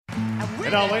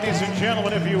And now, ladies and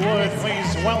gentlemen, if you would,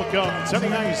 please welcome to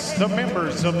the ice the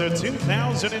members of the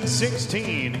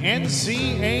 2016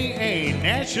 NCAA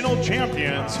National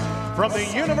Champions from the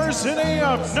University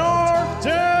of North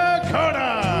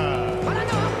Dakota.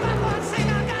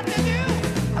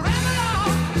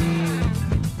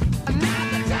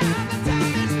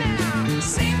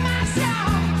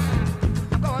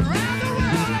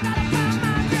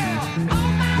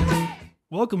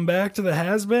 Welcome back to the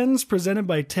Has-Beens, presented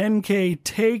by 10K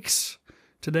Takes.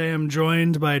 Today I'm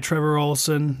joined by Trevor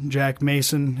Olson, Jack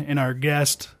Mason, and our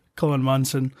guest, Cullen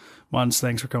Munson. Muns,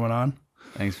 thanks for coming on.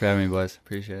 Thanks for having me, boys.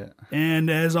 Appreciate it. And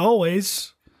as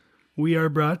always, we are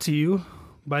brought to you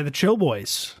by the Chill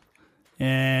Boys.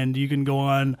 And you can go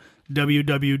on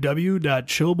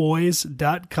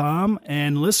www.chillboys.com,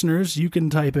 and listeners, you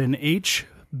can type in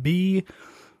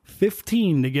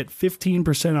HB15 to get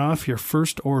 15% off your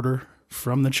first order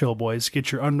from the Chill Boys.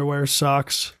 Get your underwear,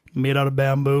 socks made out of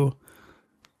bamboo.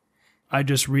 I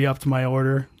just re-upped my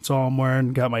order. It's all I'm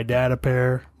wearing. Got my dad a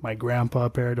pair, my grandpa a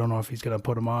pair. I don't know if he's going to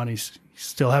put them on. He's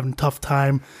still having a tough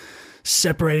time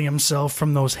separating himself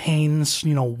from those Hanes,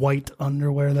 white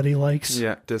underwear that he likes.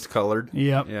 Yeah, discolored.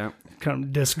 Yep. Yeah. Kind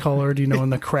of discolored, in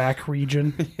the crack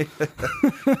region.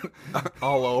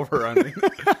 All over. I mean,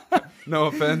 no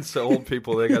offense to old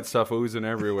people. They got stuff oozing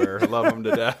everywhere. I love them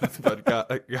to death, but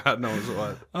God knows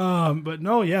what. But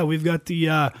no, yeah, we've got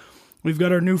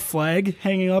our new flag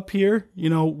hanging up here.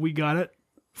 We got it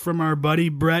from our buddy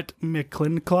Brett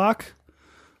McClintock.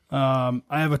 I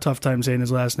have a tough time saying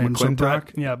his last name. McClintock? So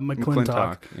Brett, yeah,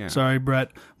 McClintock. Yeah. Sorry, Brett.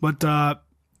 But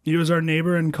he was our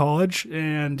neighbor in college,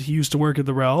 and he used to work at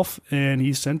the Ralph, and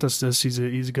he sent us this. He's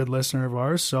a good listener of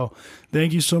ours, so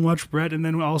thank you so much, Brett. And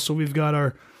then also we've got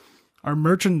our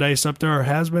merchandise up there. Our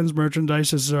Has-Beens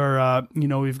merchandise is our,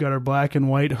 we've got our black and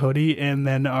white hoodie, and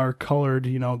then our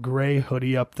colored, gray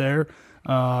hoodie up there.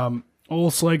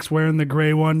 Olson likes wearing the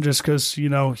gray one just because,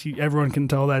 everyone can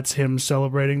tell that's him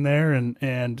celebrating there,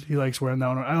 and he likes wearing that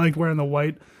one. I like wearing the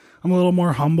white. I'm a little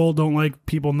more humble, don't like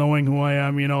people knowing who I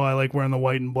am. I like wearing the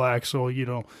white and black, so,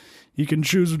 you can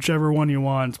choose whichever one you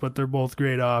want, but they're both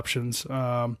great options.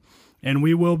 And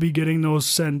we will be getting those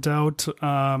sent out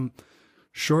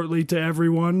shortly to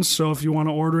everyone, so if you want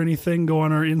to order anything, go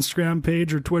on our Instagram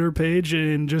page or Twitter page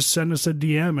and just send us a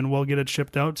DM, and we'll get it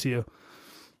shipped out to you.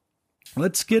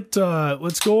 Let's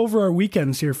go over our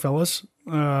weekends here, fellas.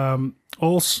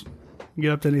 Ols, you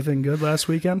get up to anything good last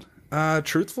weekend?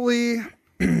 Truthfully,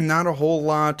 not a whole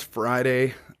lot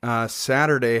Friday.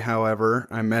 Saturday, however,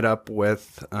 I met up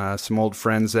with some old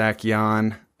friends, Zach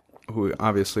Jan, who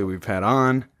obviously we've had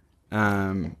on,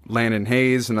 Landon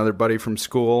Hayes, another buddy from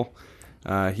school.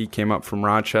 He came up from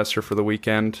Rochester for the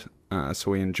weekend,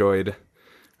 so we enjoyed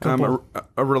a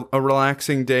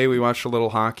relaxing day. We watched a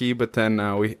little hockey, but then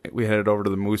we headed over to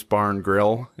the Moose Barn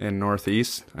Grill in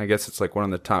Northeast. I guess it's like one of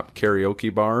the top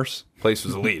karaoke bars. Place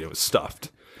was elite. It was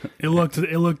stuffed. It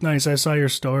looked nice. I saw your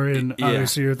story, and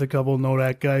obviously you're with a couple of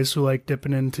Nodak guys who like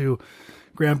dipping into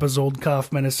Grandpa's old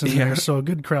cough medicine there. So a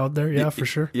good crowd there, yeah, for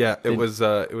sure. Yeah, it was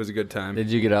a good time. Did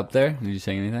you get up there? Did you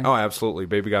sing anything? Oh, absolutely.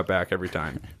 Baby got back every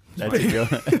time. That's good.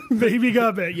 Baby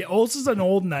got back. Yeah, Olson's an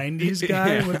old 90s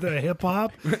guy with the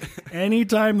hip-hop.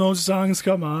 Anytime those songs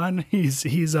come on,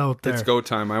 he's out there. It's go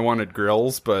time. I wanted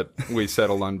grills, but we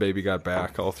settled on Baby Got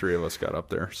Back. All three of us got up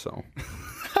there, so...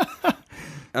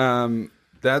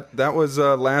 That was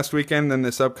last weekend. Then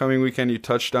this upcoming weekend, you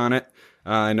touched on it.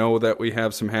 I know that we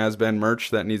have some Has-Been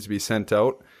merch that needs to be sent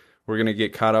out. We're going to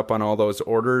get caught up on all those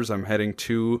orders. I'm heading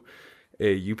to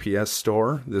a UPS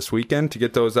store this weekend to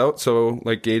get those out. So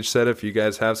like Gage said, if you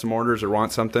guys have some orders or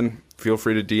want something, feel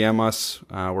free to DM us.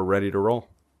 We're ready to roll.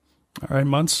 All right,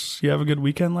 Muntz, you have a good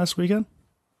weekend last weekend?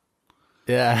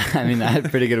 Yeah, I had a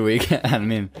pretty good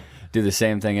weekend. Do the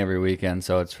same thing every weekend,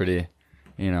 so it's pretty,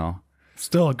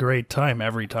 Still a great time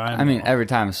every time. Every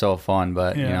time is so fun,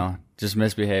 but, just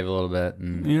misbehave a little bit.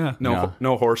 And,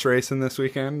 No horse racing this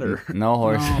weekend? Or no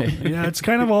horse racing. Yeah, it's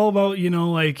kind of all about,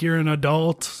 like you're an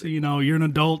adult, you're an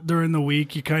adult during the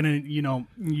week. You kind of,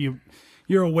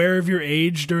 you're aware of your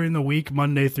age during the week,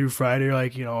 Monday through Friday. You're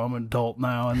like, I'm an adult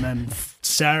now. And then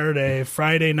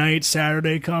Friday night,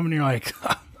 Saturday come, and you're like,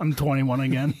 I'm 21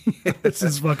 again. This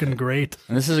is fucking great.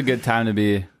 And this is a good time to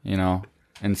be,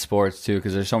 in sports too,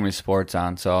 because there's so many sports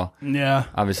on. So yeah,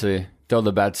 obviously throw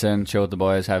the bets in, chill with the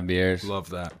boys, have beers.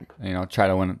 Love that. Try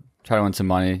to win some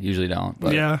money. Usually don't,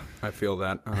 but yeah, I feel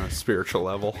that on a spiritual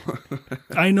level.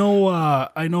 I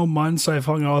know Muntz. I've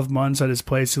hung out with Muntz at his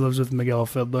place. He lives with Miguel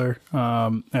Fiddler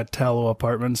at Tallow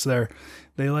Apartments there.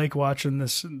 They like watching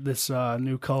this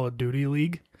new Call of Duty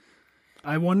league.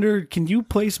 I wonder, can you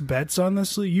place bets on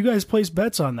this? You guys place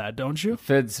bets on that, don't you?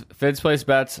 Fids plays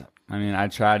bets. I mean, I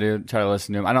try to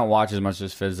listen to him. I don't watch as much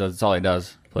as Fizz does. That's all he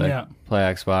does. Play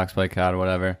Xbox, play COD,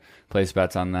 whatever. Place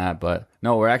bets on that. But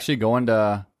no, we're actually going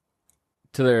to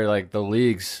their, like, the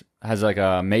leagues has like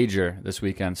a major this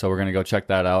weekend, so we're gonna go check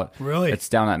that out. Really? It's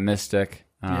down at Mystic.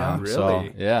 Yeah, really? So,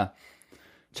 yeah.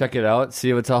 Check it out,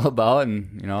 see what it's all about,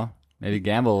 and, maybe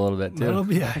gamble a little bit, too. That'll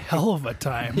be a hell of a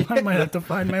time. I might have to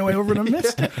find my way over to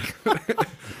Mystic.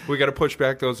 We got to push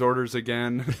back those orders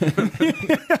again.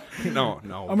 No.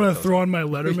 I'm going to throw on my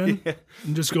Letterman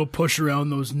and just go push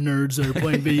around those nerds that are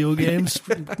playing video games.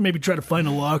 Maybe try to find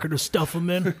a locker to stuff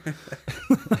them in.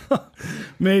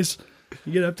 Mace,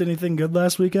 you get up to anything good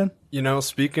last weekend?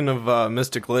 Speaking of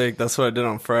Mystic Lake, that's what I did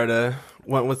on Friday.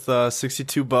 Went with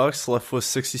 $62, left with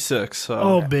 66. So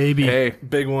Oh, baby. Hey,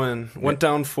 big win. Went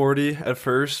down 40 at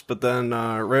first, but then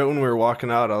right when we were walking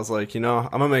out, I was like, I'm going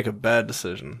to make a bad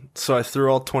decision. So I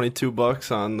threw all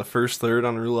 $22 on the first third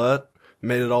on roulette,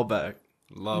 made it all back.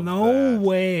 love No that.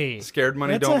 way. Scared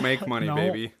money That's don't make money, no,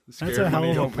 baby. that's Scared a hell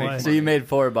money of a don't play. make So money. you made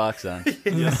 $4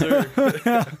 then. Yes, sir.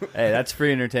 Hey, that's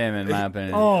free entertainment in my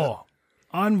opinion. Oh,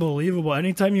 unbelievable.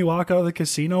 Anytime you walk out of the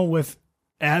casino with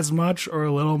as much or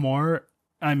a little more,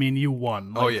 I mean, you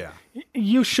won. Oh, Like, yeah.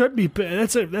 You should be.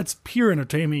 That's pure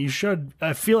entertainment. You should.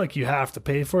 I feel like you have to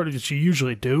pay for it, which you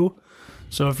usually do.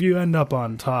 So if you end up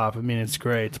on top, I mean, it's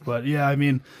great. But yeah, I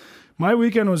mean, my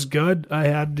weekend was good. I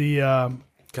had the.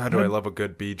 God, do I love a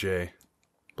good BJ.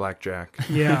 Blackjack.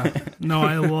 Yeah. No,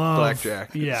 I love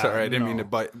Blackjack. Yeah. Sorry, I didn't mean to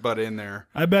no. butt in there.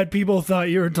 I bet people thought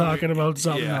you were talking about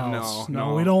something Yeah, else.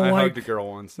 no. We don't I like. hugged a girl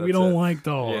once. We that's don't it. like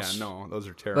those. Yeah, no, those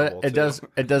are terrible. But too.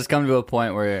 it does come to a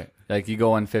point where like you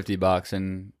go in $50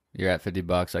 and you're at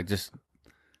 $50. Like just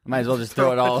might as well just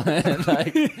throw it all in,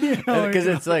 like because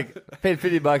it's like paid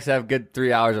 $50 to have good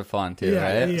 3 hours of fun too,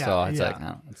 Yeah, right? yeah, So it's yeah. like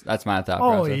no, that's my thought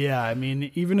Oh process. yeah, I mean,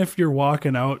 even if you're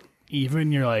walking out,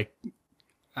 you're like,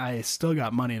 I still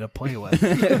got money to play with.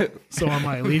 So am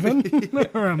I leaving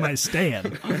or am I staying?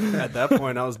 At that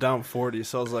point, I was down 40,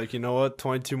 so I was like, you know what?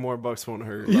 22 more bucks won't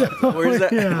hurt. Where's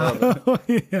that?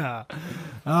 Yeah, yeah.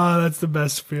 Oh, that's the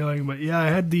best feeling. But yeah, I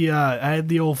had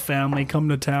the old family come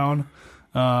to town.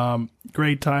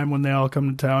 Great time when they all come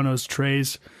to town. It was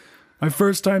Trey's. My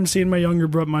first time seeing my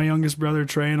youngest brother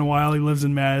Trey in a while. He lives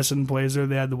in Madison, plays there.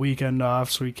 They had the weekend off,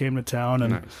 so he came to town,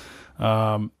 and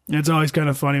it's always kind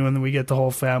of funny when we get the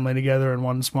whole family together in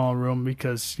one small room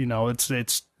because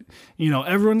it's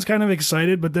everyone's kind of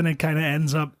excited, but then it kind of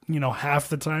ends up half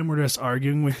the time we're just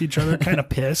arguing with each other, kind of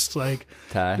pissed, like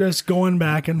Ty. just going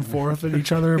back and forth with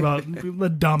each other about the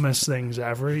dumbest things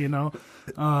ever,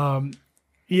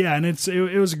 Yeah, and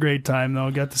it was a great time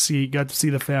though. Got to see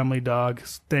the family dog.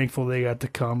 Thankful they got to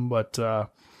come, but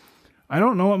I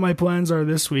don't know what my plans are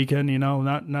this weekend.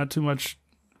 Not too much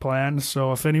planned.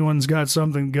 So if anyone's got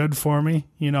something good for me,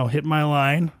 hit my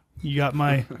line. You got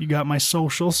my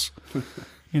socials.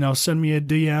 Send me a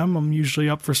DM. I'm usually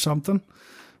up for something.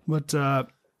 But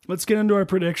let's get into our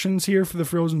predictions here for the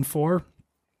Frozen Four.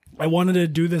 I wanted to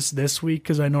do this week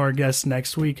because I know our guests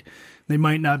next week, they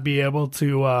might not be able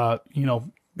to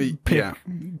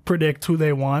predict who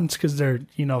they want because they're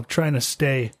trying to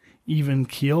stay even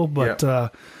keel.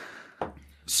 But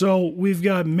so we've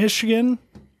got Michigan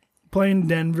playing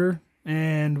Denver,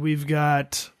 and we've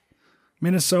got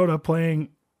Minnesota playing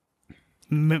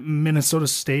Minnesota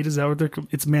State. Is that what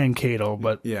it's Mankato,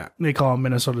 but Yeah. they call them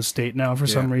Minnesota State now for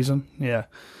some reason. Yeah.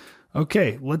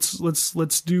 Okay, let's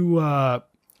do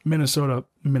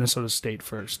Minnesota State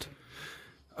first.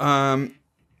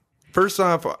 First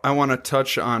off, I want to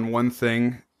touch on one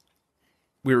thing.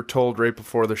 We were told right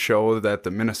before the show that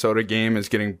the Minnesota game is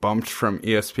getting bumped from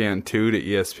ESPN2 to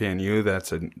ESPNU.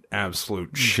 That's an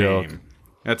absolute shame.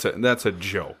 That's a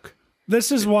joke.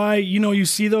 This is why, you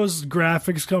see those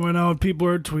graphics coming out. People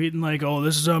are tweeting like, "Oh,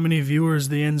 this is how many viewers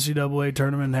the NCAA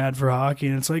tournament had for hockey,"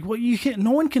 and it's like, well, you can't.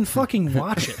 No one can fucking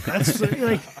watch it. That's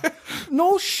like,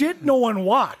 no shit. No one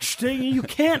watched. You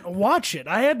can't watch it.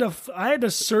 I had to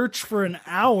search for an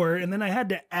hour, and then I had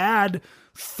to add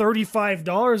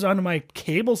 $35 onto my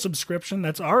cable subscription.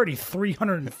 That's already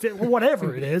 $350,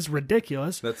 whatever it is.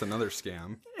 Ridiculous. That's another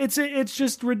scam. It's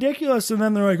just ridiculous. And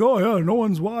then they're like, "Oh yeah, no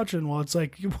one's watching." Well, it's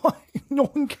like, no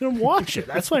one can watch it.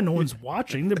 That's why no one's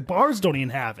watching. The bars don't even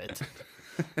have it.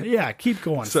 Yeah, keep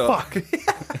going. Fuck.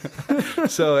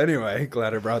 So anyway,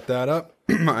 glad I brought that up.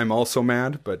 I'm also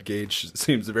mad, but Gage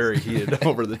seems very heated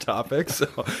over the topic. So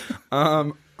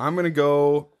I'm gonna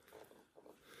go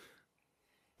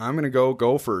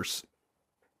Gophers.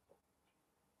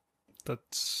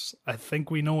 I think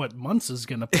we know what Munce is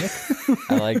going to pick.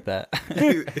 I like that.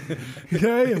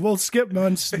 Okay, we'll skip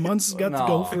Munce. Munce got to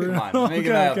go for it. Come on,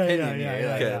 making my opinion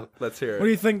here. Okay, let's hear What do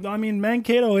it. you think? I mean,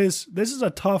 Mankato this is a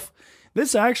tough.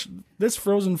 This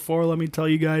Frozen Four, let me tell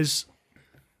you guys,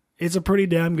 it's a pretty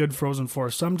damn good Frozen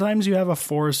Four. Sometimes you have a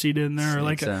 4 seed in there, or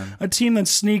like Sneaks a team that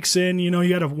sneaks in. You know,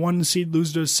 you got a 1 seed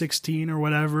lose to a 16 or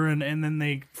whatever, and then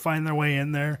they find their way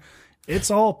in there. It's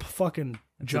all fucking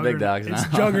big dogs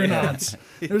It's now. juggernauts.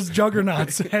 There's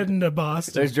juggernauts heading to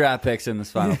Boston. There's draft picks in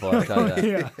this Final Four, I'll tell you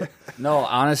that. Yeah. No,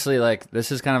 honestly, like,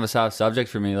 this is kind of a soft subject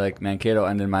for me. Like, Mankato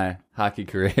ended my hockey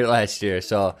career last year.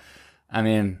 So, I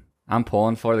mean, I'm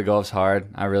pulling for the Gophs hard.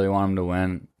 I really want them to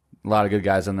win. A lot of good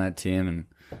guys on that team, and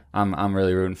I'm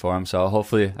really rooting for them. So,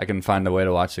 hopefully, I can find a way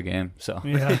to watch the game. So,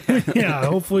 Yeah.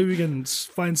 Hopefully, we can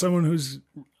find someone who's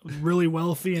really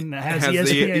wealthy and has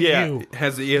ESPN.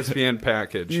 Has the ESPN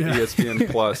package, ESPN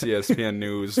Plus, ESPN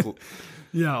News.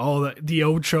 Yeah, all the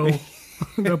Ocho.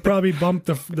 They'll probably bump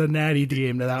the Natty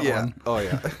game to that one. Oh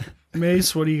yeah.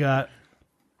 Mace, what do you got?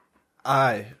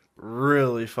 I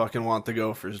really fucking want the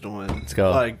Gophers to win. Let's go.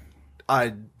 Like,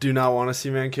 I do not want to see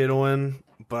Mankato win,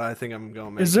 but I think I'm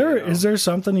going Mankato. Is there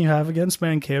something you have against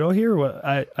Mankato here? What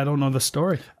I don't know the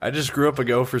story. I just grew up a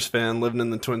Gophers fan, living in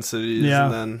the Twin Cities,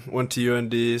 and then went to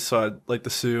UND, so I like the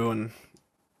Sioux and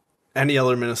any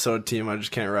other Minnesota team I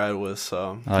just can't ride with.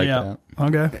 So I like that.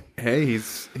 Okay. Hey,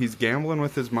 he's gambling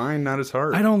with his mind, not his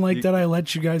heart. I don't like that I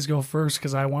let you guys go first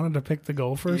because I wanted to pick the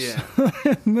Gophers. Yeah.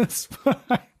 In this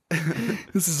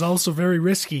this is also very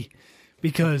risky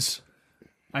because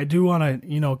I do want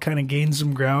to, kind of gain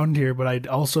some ground here, but I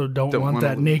also don't want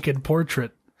that naked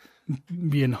portrait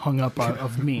being hung up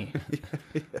of me.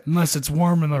 Unless it's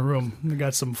warm in the room. We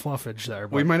got some fluffage there.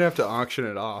 But We might have to auction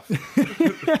it off.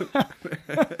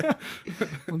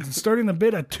 starting the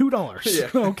bid at $2. Yeah.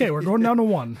 Okay, we're going down to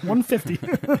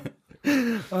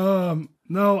 $1.50.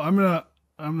 No, I'm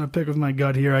gonna pick with my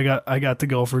gut here. I got the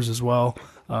Gophers as well.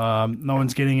 No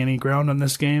one's getting any ground on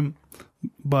this game,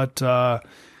 but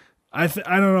I don't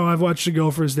know. I've watched the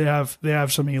Gophers. They have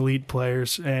some elite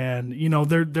players, and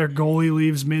their goalie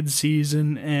leaves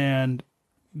mid-season, and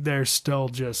they're still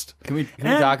just. Can we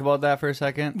talk about that for a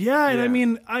second? Yeah, and I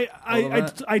mean, I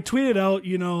tweeted out.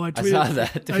 I saw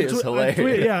that. It was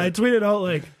hilarious. I tweeted out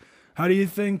like, how do you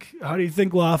think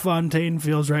LaFontaine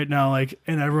feels right now? Like,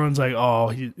 and everyone's like,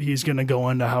 oh, he's gonna go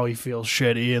into how he feels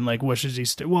shitty and like wishes he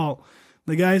well.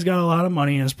 The guy's got a lot of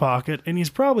money in his pocket, and he's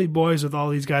probably boys with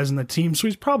all these guys on the team, so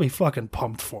he's probably fucking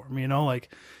pumped for him, like,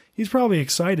 he's probably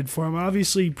excited for him.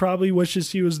 Obviously, he probably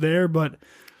wishes he was there, but,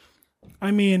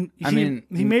 I mean,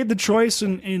 he made the choice,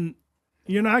 and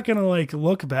you're not going to, like,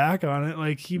 look back on it.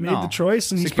 Like, he made the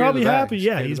choice, and he's probably happy.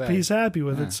 Yeah, he's happy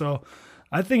with it, so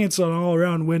I think it's an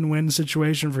all-around win-win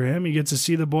situation for him. He gets to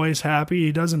see the boys happy.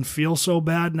 He doesn't feel so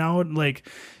bad now, like...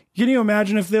 Can you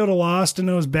imagine if they would have lost and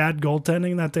it was bad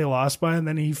goaltending that they lost by, and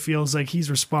then he feels like he's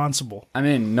responsible? I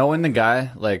mean, knowing the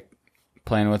guy, like,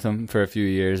 playing with him for a few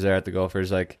years there at the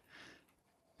Gophers, like,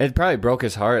 it probably broke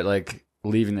his heart, like,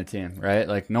 leaving the team, right?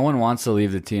 Like, no one wants to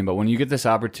leave the team, but when you get this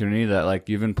opportunity that, like,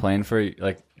 you've been playing for,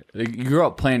 like, you grew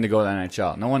up playing to go to the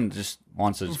NHL. No one just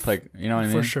wants to just play, you know what I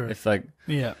mean? For sure. It's like,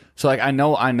 yeah. So, like, I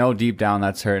know deep down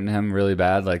that's hurting him really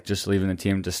bad, like, just leaving the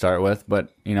team to start with. But,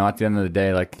 at the end of the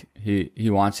day, like, he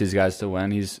wants these guys to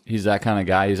win. He's that kind of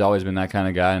guy. He's always been that kind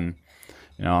of guy. And,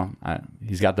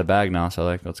 he's got the bag now. So,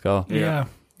 like, let's go. Yeah.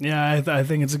 Yeah, I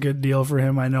think it's a good deal for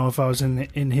him. I know if I was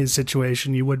in his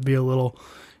situation, you would be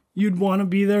you'd want to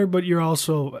be there, but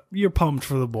you're pumped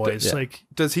for the boys. Yeah. Like,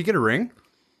 does he get a ring?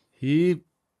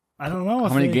 I don't know.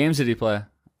 How many games did he play?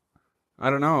 I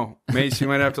don't know. Mace, you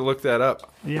might have to look that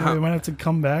up. Yeah, we might have to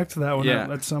come back to that one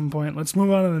at some point. Let's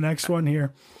move on to the next one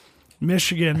here.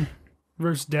 Michigan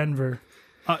versus Denver.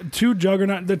 Two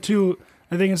juggernaut.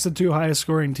 I think it's the two highest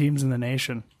scoring teams in the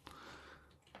nation.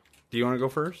 Do you want to go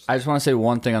first? I just want to say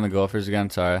one thing on the Gophers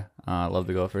again. Sorry. I love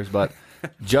the Gophers. But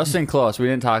Justin Close, we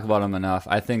didn't talk about him enough.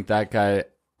 I think that guy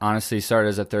honestly started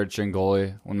as a third string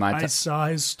goalie. I saw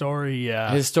his story,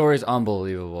 yeah. His story is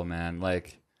unbelievable, man.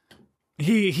 Like,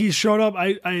 He showed up.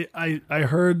 I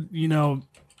heard,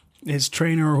 his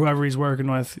trainer or whoever he's working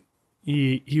with,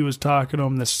 he was talking to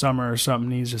him this summer or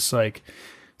something. He's just like,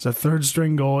 it's a third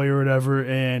string goalie or whatever.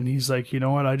 And he's like, you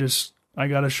know what? I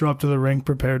got to show up to the rink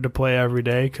prepared to play every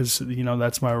day because,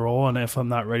 that's my role. And if I'm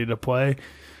not ready to play,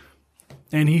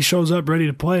 and he shows up ready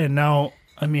to play. And now,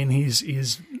 I mean,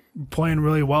 he's playing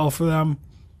really well for them.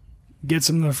 Gets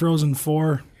him the Frozen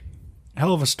Four.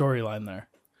 Hell of a storyline there.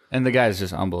 And the guy's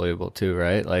just unbelievable too,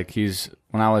 right? Like,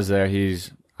 when I was there,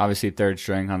 he's obviously third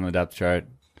string on the depth chart,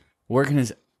 working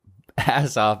his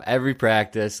ass off every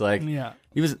practice. Like, Yeah.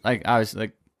 he was like, I was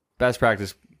like best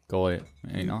practice goalie.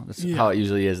 That's how it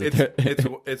usually is.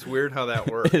 It's weird how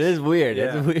that works. It is weird.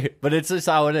 Yeah. It's weird, but it's just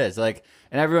how it is. Like,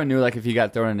 and everyone knew like if he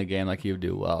got thrown in the game, like he would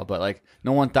do well. But like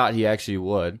no one thought he actually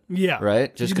would. Yeah.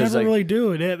 Right. Just you because never like really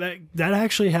do it. That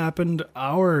actually happened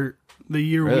the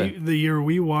year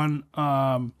we won.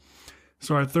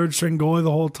 So our third string goalie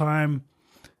the whole time.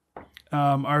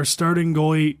 Our starting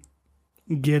goalie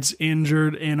gets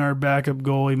injured, and our backup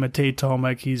goalie, Matej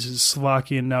Tomek, he's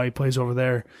Slovakian now, he plays over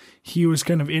there. He was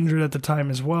kind of injured at the time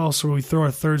as well, so we throw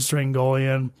our third string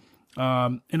goalie in.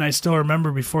 And I still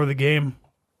remember before the game,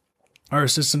 our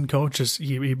assistant coach,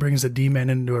 he brings the D-man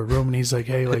into a room, and he's like,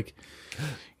 hey, like,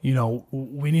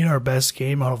 we need our best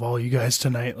game out of all you guys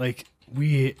tonight. Like,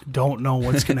 we don't know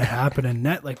what's going to happen in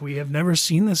net. Like, we have never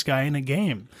seen this guy in a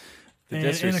game. In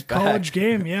a college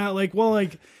game, yeah. Like, well,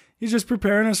 like, he's just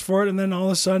preparing us for it, and then all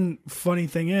of a sudden, funny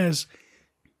thing is,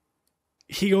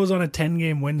 he goes on a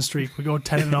 10-game win streak. We go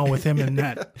 10-0 with him in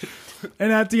net.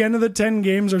 And at the end of the 10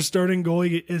 games, our starting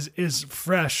goalie is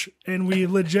fresh, and we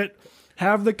legit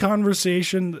have the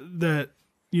conversation that,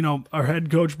 our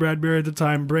head coach, Brad Berry at the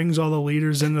time, brings all the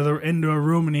leaders into a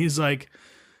room, and he's like,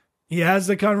 he has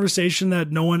the conversation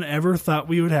that no one ever thought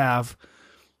we would have.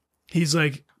 He's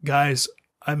like, guys,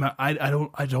 I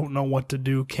don't know what to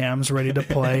do. Cam's ready to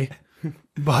play,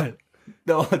 but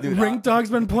no, dude, Rink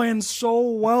Dog's been playing so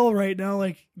well right now.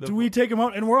 Like, do we take him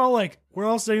out? And we're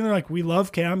all sitting there like, we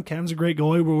love Cam. Cam's a great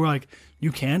goalie, but we're like,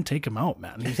 you can take him out,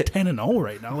 man. He's 10-0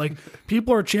 right now. Like,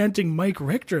 people are chanting Mike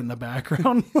Richter in the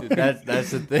background. Dude, that's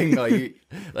the thing though.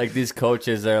 Like these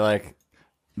coaches are like,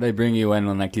 they bring you in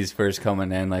when like he's first coming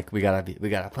in, like we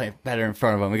gotta play better in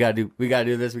front of him. We gotta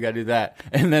do this, we gotta do that.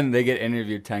 And then they get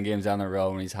interviewed 10 games down the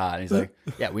road when he's hot. And he's like,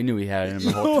 yeah, we knew we had it in him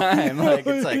the whole time. Like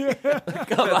it's like,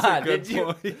 come on, did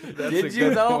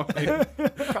you though?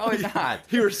 Probably not.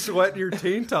 You were sweating your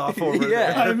taint off over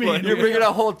there. I mean, you're bringing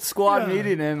a whole squad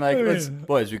meeting in, like,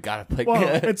 boys, we gotta play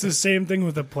good. It's the same thing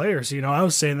with the players. I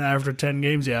was saying that after 10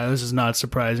 games, yeah, this is not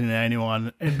surprising to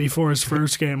anyone. And before his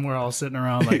first game, we're all sitting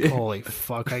around like, holy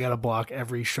fuck, I gotta block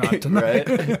every shot tonight.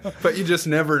 Right? But you just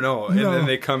never know. And then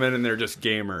they come in and they're just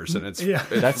gamers, and it's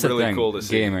that's really the thing. cool to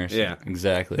see. Gamers. Yeah,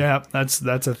 exactly. Yeah, that's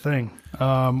a thing.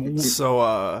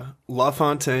 So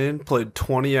LaFontaine played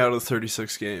 20 out of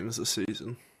 36 games this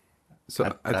season.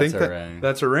 So I think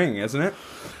that's a ring, isn't it?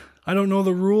 I don't know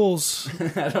the rules.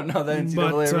 I don't know the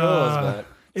NCAA rules, but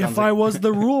if I was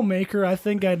the rule maker, I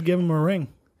think I'd give him a ring.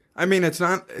 I mean, it's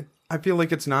not. I feel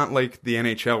like it's not like the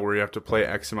NHL where you have to play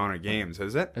X amount of games,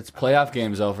 is it? It's playoff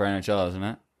games though for NHL, isn't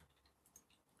it?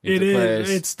 It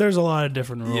is. There's a lot of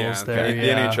different rules there. The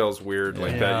NHL's weird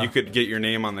like that. You could get your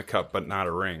name on the cup, but not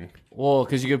a ring. Well,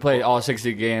 because you could play all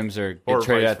 60 games or get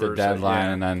traded at the versa, deadline,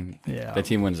 and then the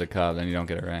team wins the cup, then you don't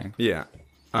get a ring. Yeah.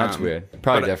 That's weird.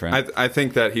 Probably different. I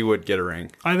think that he would get a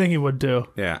ring. I think he would too.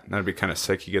 Yeah, that'd be kind of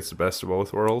sick. He gets the best of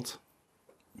both worlds.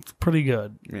 It's pretty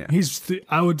good. Yeah.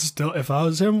 I would still, if I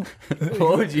was him.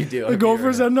 What would you do? The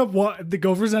Gophers end up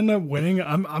winning.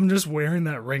 I'm just wearing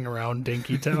that ring around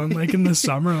Dinkytown like in the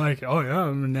summer. Like, oh yeah,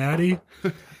 I'm a natty.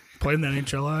 Played in the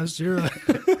NHL last year.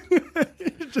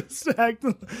 Just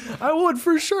acting. I would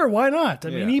for sure. Why not? I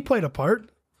mean, he played a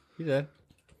part. He did.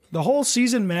 The whole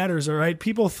season matters, all right?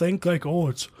 People think like,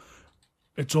 oh,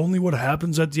 it's only what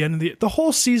happens at the end of the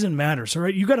whole season matters, all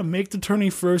right? You got to make the tourney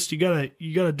first. You got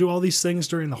to do all these things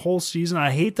during the whole season.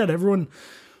 I hate that everyone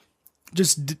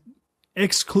just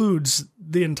excludes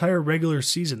the entire regular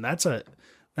season. That's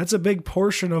a big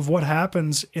portion of what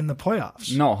happens in the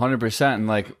playoffs. No, 100%. And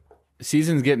like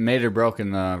seasons get made or broke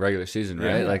in the regular season,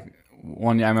 right? Yeah. Like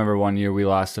I remember one year we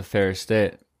lost to Ferris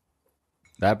State.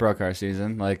 That broke our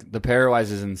season. Like the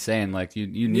pairwise is insane. Like you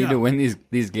need to win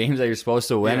these games that you're supposed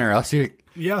to win, or else you're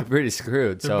pretty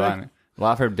screwed. So I mean,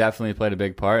 Laffer definitely played a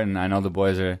big part, and I know the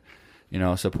boys are,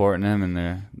 supporting him, and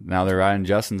they're riding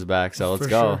Justin's back. So let's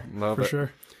go. Sure. Love it.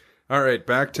 Sure. All right,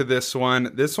 back to this one.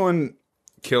 This one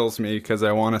kills me because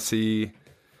I want to see.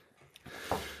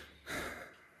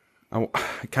 I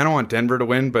kind of want Denver to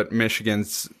win, but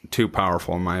Michigan's too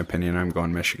powerful in my opinion. I'm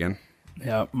going Michigan.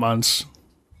 Yeah, Munson.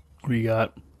 What do you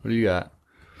got?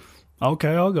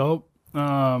 Okay, I'll go.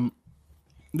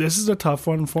 This is a tough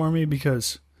one for me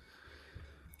because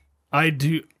I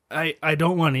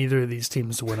don't want either of these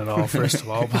teams to win it all, first of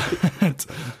all. But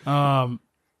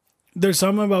there's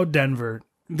something about Denver.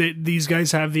 These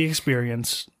guys have the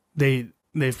experience. They've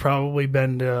probably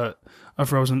been to a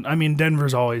Frozen. I mean,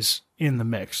 Denver's always in the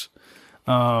mix.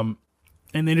 And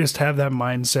they just have that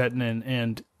mindset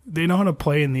and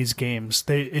play in these games.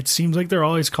 It seems like they're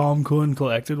always calm, cool, and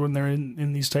collected when they're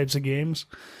in these types of games.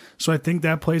 So I think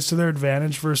that plays to their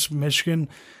advantage versus Michigan.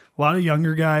 A lot of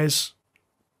younger guys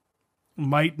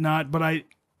might not, but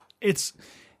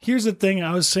here's the thing.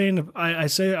 I was saying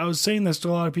this to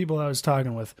a lot of people I was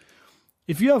talking with.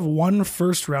 If you have one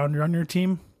first rounder on your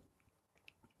team,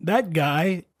 that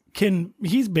guy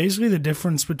he's basically the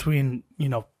difference between,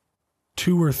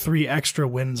 2 or 3 extra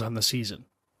wins on the season.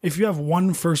 If you have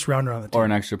one first rounder on the team. Or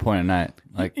an extra point a night.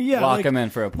 Lock him in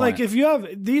for a point. Like if you have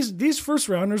these first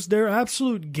rounders, they're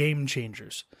absolute game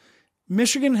changers.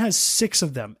 Michigan has 6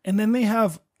 of them. And then they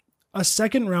have a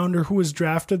second rounder who was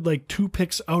drafted 2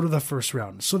 picks out of the first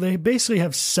round. So they basically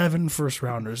have 7 first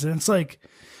rounders. And it's I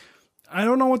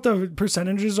don't know what the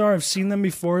percentages are. I've seen them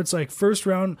before. It's first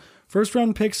round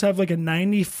picks have a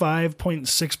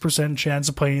 95.6% chance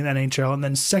of playing in the NHL, and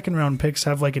then second round picks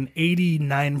have an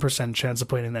 89% chance of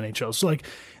playing in the NHL. So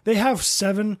they have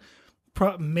 7,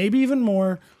 maybe even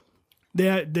more.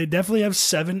 They definitely have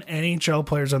 7 NHL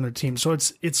players on their team. So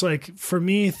it's for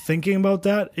me thinking about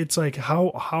that, it's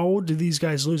how do these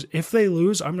guys lose? If they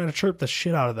lose, I'm gonna chirp the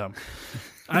shit out of them.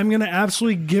 I'm gonna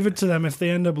absolutely give it to them if they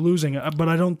end up losing. But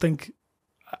I don't think.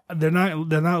 They're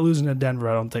not losing to Denver,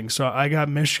 I don't think. So I got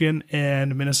Michigan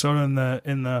and Minnesota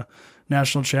in the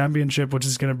national championship, which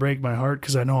is going to break my heart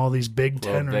because I know all these Big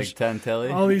Teners. Big Ten Tilly.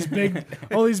 All these Big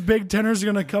Teners are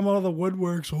going to come out of the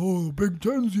woodworks. Oh, Big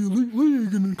Ten's the elite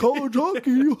league in college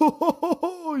hockey.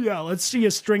 Yeah, let's see you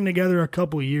string together a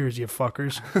couple years, you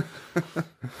fuckers.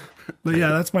 But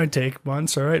yeah, that's my take,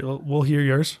 Bunce. All right, we'll hear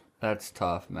yours. That's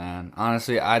tough, man.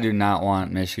 Honestly, I do not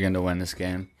want Michigan to win this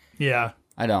game. Yeah.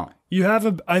 I don't.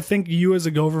 I think you as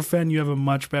a Gopher fan, you have a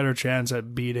much better chance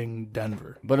at beating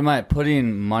Denver. But am I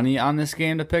putting money on this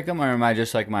game to pick them, or am I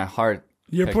just my heart?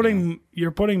 You're putting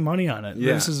money on it.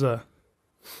 Yeah. This is a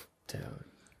dude.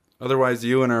 Otherwise,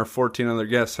 you and our 14 other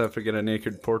guests have to get a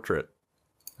naked portrait.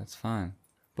 That's fine.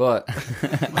 But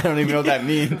I don't even know what that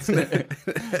means.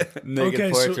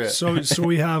 Naked portrait. So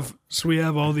we have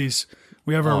all these.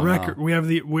 We have our record. No. We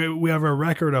have a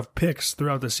record of picks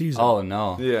throughout the season. Oh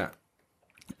no. Yeah.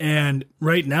 And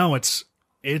right now it's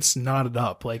knotted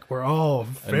up. We're all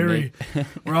very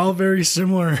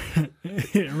similar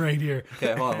right here.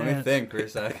 Okay, hold on, let me think for a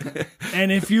second.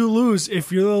 And if you're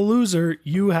the loser,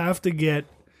 you have to get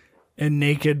a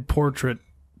naked portrait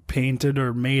painted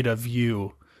or made of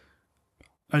you.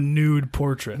 A nude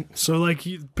portrait. So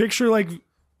picture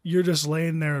you're just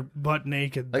laying there butt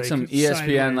naked. Some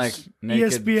ESPN sideways.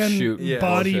 naked ESPN shoot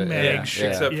body bullshit. mag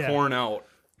shit. Except horn out.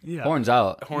 Yeah. Horns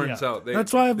out. Horns out.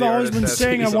 That's why I've always been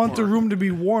saying I want the room to be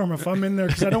warm if I'm in there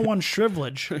because I don't want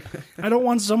shrivelage. I don't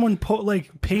want someone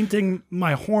painting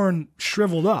my horn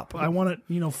shriveled up. I want it,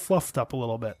 fluffed up a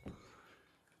little bit.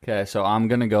 Okay, so I'm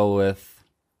going to go with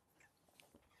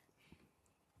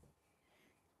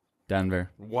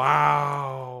Denver.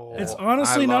 Wow. It's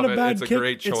honestly not a bad It's a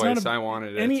great choice. I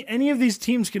wanted it. Any of these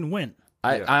teams can win.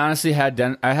 I honestly had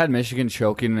Michigan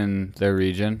choking in their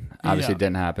region. Obviously, it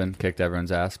didn't happen. Kicked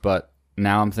everyone's ass. But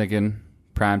now I'm thinking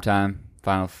primetime,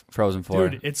 final Frozen Four.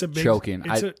 Dude, it's a big choking.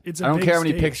 I don't care how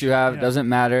many picks you have. Doesn't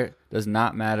matter. Does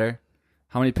not matter.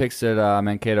 How many picks did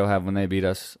Mankato have when they beat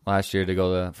us last year to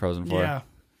go to the Frozen Four? Yeah.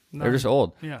 They're just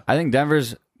old. Yeah. I think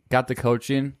Denver's got the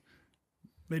coaching.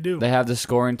 They do. They have the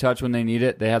scoring touch when they need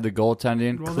it. They have the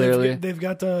goaltending, clearly. They've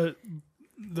got the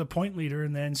point leader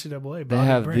in the NCAA. They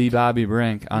have the Bobby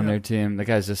Brink on their team. The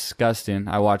guy's disgusting.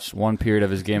 I watched one period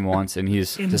of his game once, and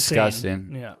he's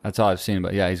disgusting. Yeah. That's all I've seen,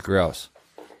 but yeah, he's gross.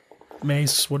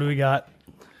 Mace, what do we got?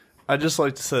 I'd just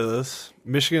like to say this.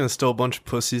 Michigan is still a bunch of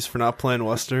pussies for not playing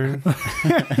Western.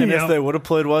 And if they would have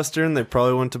played Western, they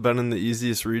probably wouldn't have been in the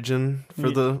easiest region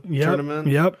for the tournament.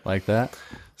 Yep. Like that?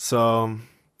 So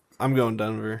I'm going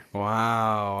Denver.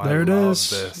 Wow. There I it love is.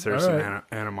 This. There's some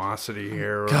animosity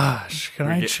here. Gosh, can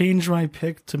I change my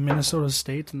pick to Minnesota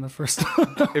State in the first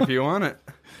one? If you want it.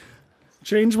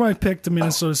 Change my pick to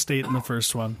Minnesota State in the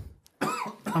first one.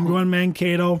 I'm going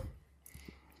Mankato.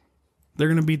 They're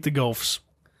going to beat the Gophs.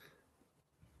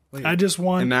 I just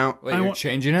want... And now... Wait, you're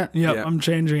changing it? Yep, Yeah. I'm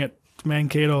changing it to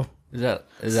Mankato. Is that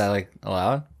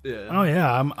allowed? Yeah. Oh,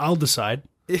 yeah, I'll decide.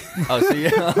 Oh, so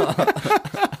yeah.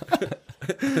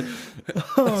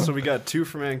 So we got 2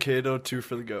 for Mankato, 2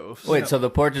 for the Gophs. Wait, so the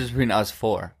portrait is between us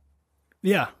 4.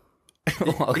 Yeah.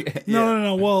 Okay.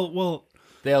 No. Well,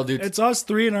 They'll do... it's us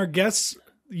 3 and our guests.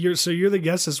 You're the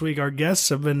guest this week. Our guests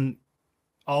have been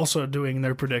also doing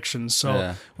their predictions.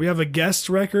 So we have a guest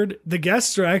record. The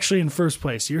guests are actually in first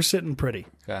place. You're sitting pretty.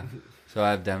 Okay. So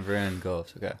I have Denver and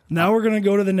Gophs. Okay. Now we're going to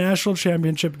go to the national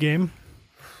championship game.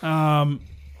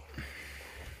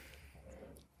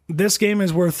 This game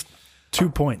is worth 2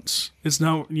 points. It's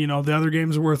no, the other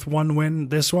games are worth 1 win.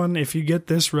 This one, if you get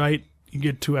this right, you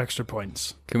get 2 extra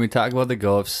points. Can we talk about the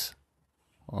Gophs?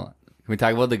 Well, can we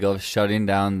talk about the Gophs shutting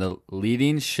down the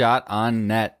leading shot on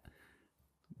net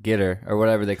getter or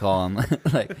whatever they call him,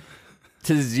 like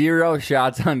to 0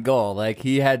 shots on goal? Like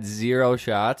he had 0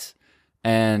 shots,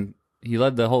 and he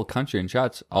led the whole country in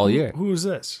shots all year. Who is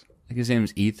this? I think his name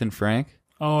is Ethan Frank.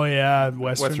 Oh yeah,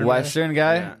 Western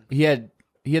guy. Yeah.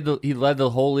 He led the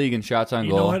whole league in shots on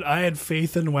goal. You know what? I had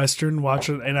faith in Western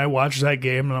watching, and I watched that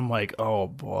game, and I'm like, oh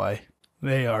boy,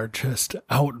 they are just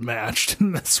outmatched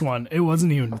in this one. It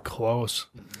wasn't even close.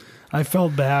 I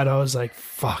felt bad. I was like,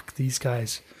 fuck these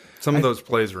guys. Some of those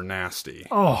plays were nasty.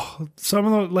 Oh, some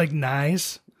of those, like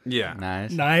Nyes. Yeah.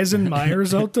 Nyes and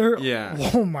Myers out there. Yeah.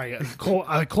 Oh my God.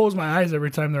 I close my eyes every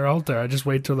time they're out there. I just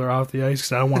wait till they're off the ice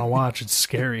because I don't want to watch. It's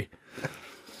scary.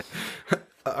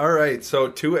 All right, so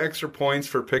 2 extra points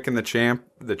for picking the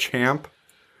champ.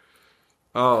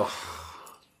 Oh.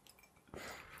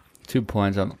 2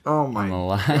 points on my on the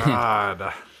line.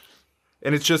 God.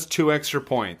 And it's just 2 extra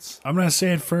points. I'm gonna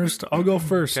say it first. I'll go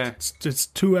first. Okay. It's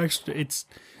 2 extra.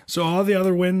 So all the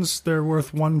other wins, they're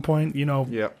worth 1 point.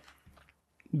 Yep.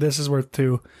 This is worth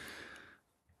 2.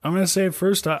 I'm gonna say it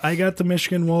first. I got the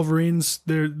Michigan Wolverines.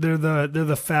 They're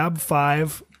the Fab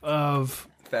Five of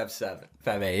Fab 7.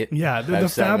 Fab 8. Yeah, they're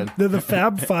the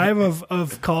Fab Five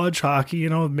of college hockey.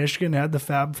 Michigan had the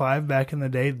Fab Five back in the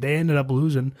day. They ended up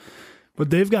losing, but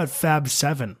they've got Fab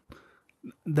 7.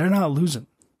 They're not losing.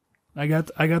 I got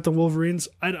the Wolverines.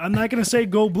 I'm not gonna say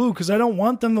go blue because I don't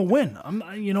want them to win.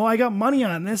 I got money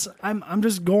on this. I'm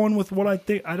just going with what I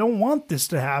think. I don't want this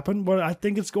to happen, but I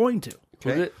think it's going to.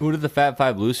 Okay. Who did the Fab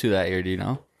 5 lose to that year? Do you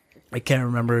know? I can't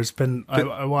remember. It's been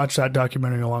I watched that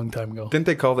documentary a long time ago. Didn't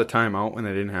they call the timeout when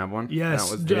they didn't have one? Yes.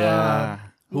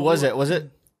 Who was it? Was it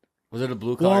a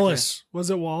blue collar? Wallace. Was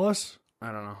it Wallace?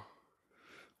 I don't know.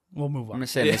 We'll move on. I'm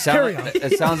just saying.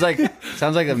 It sounds like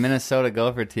a Minnesota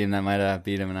Gopher team that might have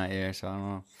beat him in that year. So I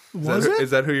don't know.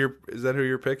 Is that who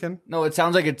you're picking? No, it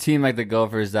sounds like a team like the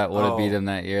Gophers that would have beat him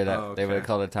that year. That they would have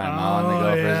called a timeout. And the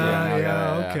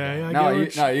Gophers.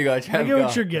 Okay. You go, Trev. I get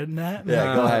what you're getting at.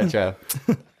 Yeah, go ahead, Trev.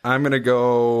 I'm gonna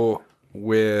go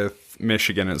with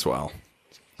Michigan as well.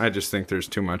 I just think there's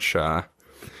too much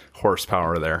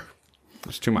horsepower there.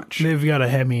 There's too much. They've got a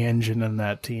Hemi engine in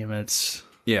that team.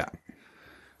 Yeah.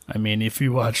 I mean, if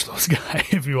you watch those guys,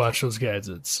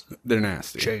 they're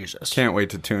nasty. Jesus. Can't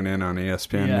wait to tune in on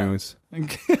ESPN News.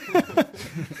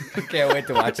 Can't wait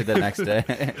to watch it the next day.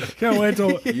 Can't wait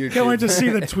to see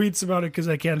the tweets about it because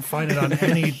I can't find it on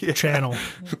any channel.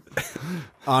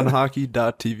 On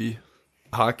hockey.tv.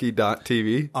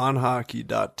 Hockey.tv? On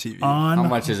hockey.tv. How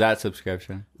much is that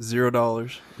subscription?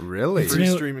 $0. Really? Free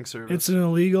streaming service. It's an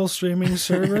illegal streaming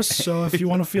service, so if you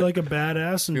want to feel like a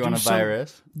badass and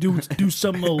do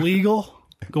something illegal,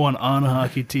 go on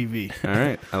Hockey TV. All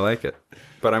right, I like it.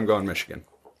 But I'm going Michigan.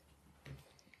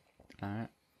 All right.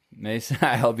 Mason,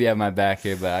 I hope you have my back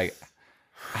here, but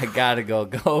I gotta go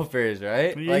Gophers,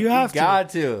 right? You have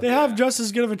to. They have just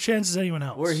as good of a chance as anyone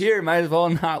else. We're here, might as well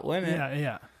not win it.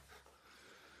 Yeah.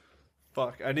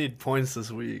 Fuck, I need points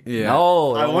this week. Yeah.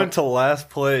 No. I went to last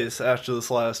place after this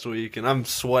last week, and I'm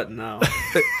sweating now.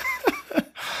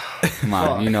 Come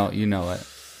on, you know it.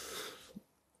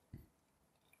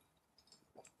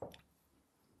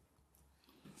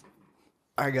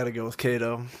 I gotta go with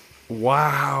Cato.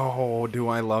 Wow, do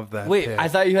I love that Wait, pick. I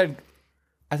thought you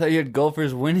had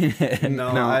Gophers winning it.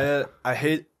 No. I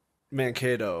hate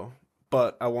Mankato,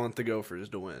 but I want the Gophers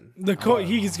to win.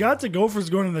 He's got the Gophers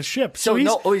going to the ship. So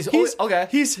okay.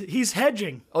 He's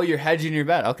hedging. Oh, you're hedging your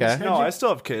bet. Okay. No, I still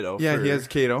have Cato. Yeah, he has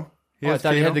Cato. I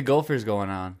thought he had the Gophers going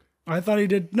on. I thought he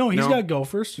did. No, he's got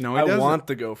Gophers. No, he I doesn't. want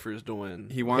the Gophers to win.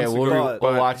 He wants to we'll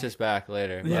watch this back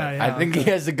later. Yeah, I think he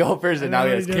has the Gophers and now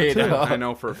he has Cato. I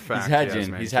know for a fact.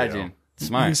 He's hedging.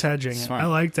 Smart. He's hedging. Smart. I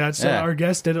like that. So our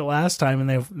guest did it last time,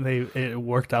 and it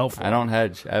worked out for him. I don't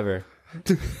hedge ever.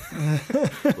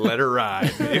 Let her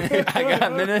ride. I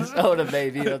got Minnesota,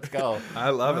 baby. Let's go.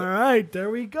 I love it. All right, there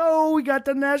we go. We got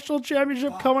the national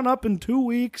championship coming up in 2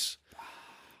 weeks.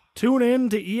 Tune in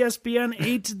to ESPN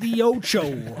 8 The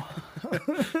Ocho.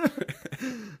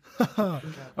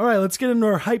 All right, let's get into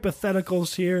our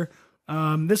hypotheticals here.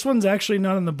 This one's actually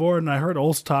not on the board, and I heard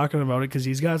Olson talking about it because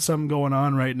he's got something going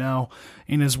on right now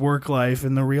in his work life,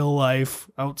 in the real life,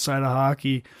 outside of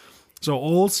hockey. So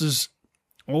Olson's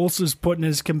putting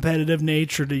his competitive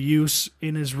nature to use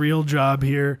in his real job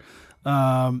here.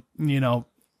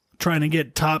 Trying to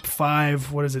get top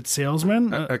 5, what is it,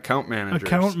 salesmen? Account managers.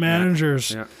 Account managers.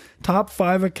 Yeah. Top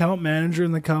 5 account manager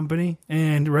in the company.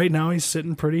 And right now he's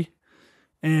sitting pretty.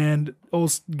 And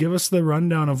give us the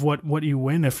rundown of what you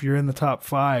win if you're in the top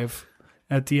 5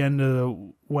 at the end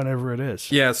of whatever it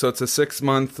is. Yeah, so it's a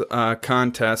 6-month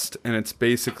contest, and it's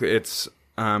basically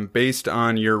based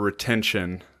on your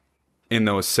retention in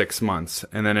those 6 months.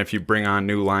 And then if you bring on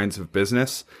new lines of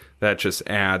business, that just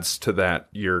adds to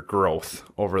your growth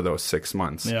over those 6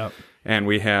 months. Yeah. And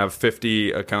we have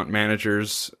 50 account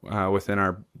managers within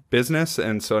our business.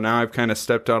 And so now I've kind of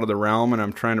stepped out of the realm, and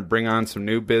I'm trying to bring on some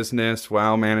new business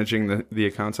while managing the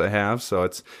accounts I have. So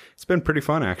it's been pretty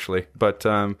fun, actually. But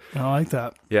I like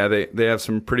that. Yeah, they have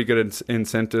some pretty good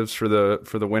incentives for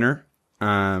the winner.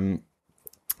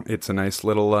 It's a nice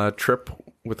little trip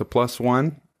with a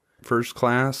 +1, first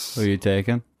class. Who are you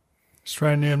taking? Just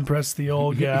trying to impress the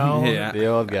old gal. Yeah, The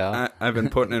old gal. I've been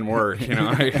putting in work.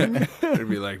 I'd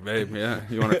be like, babe, yeah,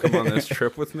 you want to come on this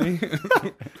trip with me?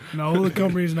 No, the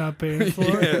company's not paying for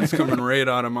it. Yeah, it's coming right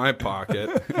out of my pocket.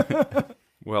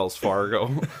 Wells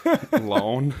Fargo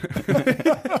loan.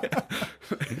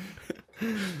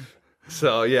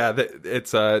 So yeah,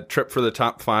 it's a trip for the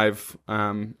top 5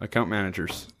 account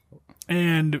managers.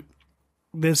 And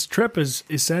this trip is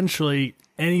essentially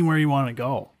anywhere you want to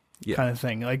go, kind of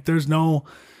thing. Like there's no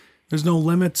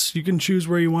limits. You can choose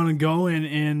where you want to go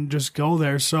and just go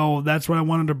there. So that's what I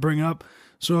wanted to bring up.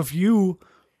 So if you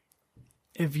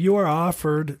are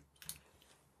offered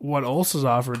what Olson's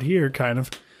offered here, kind of,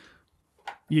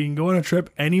 you can go on a trip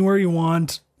anywhere you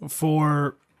want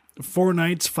for 4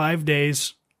 nights, 5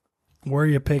 days. Where are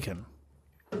you picking?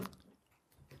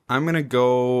 I'm going to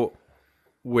go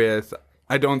with,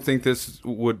 I don't think this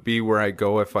would be where I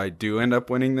go if I do end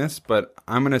up winning this, but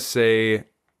I'm going to say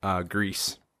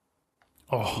Greece.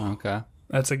 Oh, Okay.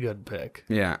 that's a good pick.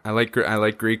 Yeah, I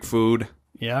like Greek food.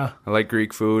 Yeah. I like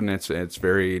Greek food, and it's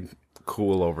very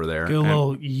cool over there. Get a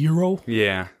little gyro.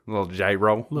 Yeah, a little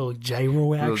gyro. Little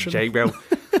gyro action. Little gyro.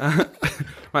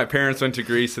 My parents went to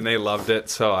Greece and they loved it,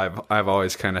 so I've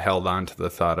always kind of held on to the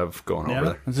thought of going over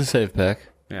there. That's a safe pick.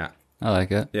 Yeah. I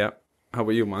like it. Yeah. How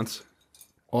about you, Munce?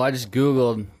 Well, I just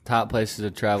Googled top places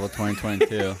to travel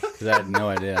 2022 because I had no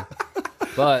idea.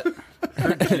 But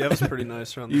Kiev's pretty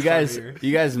nice around you this time of year.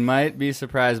 you guys might be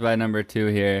surprised by number 2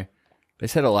 here. They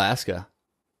said Alaska.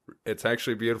 It's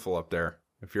actually beautiful up there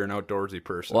if you're an outdoorsy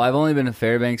person. Well, I've only been to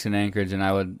Fairbanks and Anchorage, and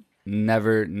I would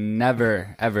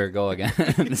never, ever go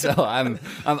again. So I'm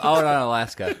out on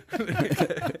Alaska.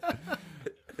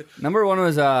 Number 1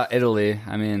 was Italy.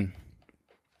 I mean,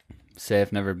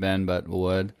 safe, never been, but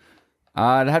would.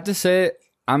 I'd have to say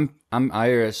I'm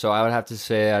Irish, so I would have to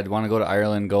say I'd want to go to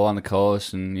Ireland, go on the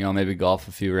coast, and maybe golf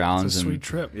a few rounds. It's a and, sweet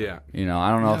trip. Yeah. I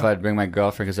don't know if I'd bring my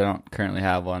girlfriend because I don't currently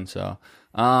have one. So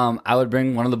I would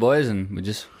bring one of the boys, and we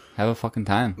just have a fucking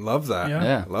time. Love that.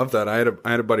 Yeah. Love that. I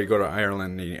had a buddy go to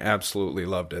Ireland and he absolutely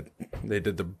loved it. They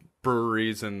did the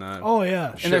breweries and the Oh,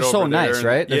 yeah. And they're so nice, and,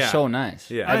 right? They're yeah. so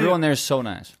nice. Yeah. Everyone there is so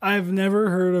nice. I've never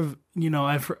heard of,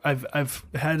 I've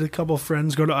had a couple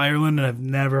friends go to Ireland and I've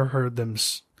never heard them.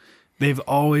 They've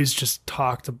always just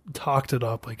talked it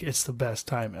up like it's the best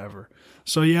time ever.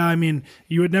 So yeah, I mean,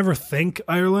 you would never think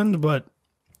Ireland, but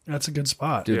that's a good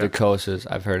spot. Dude, the coast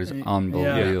I've heard is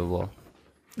unbelievable.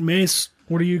 Mace,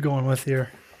 what are you going with here?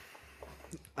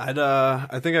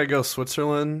 I think I'd go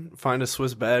Switzerland, find a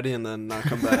Swiss baddie, and then not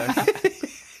come back.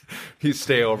 You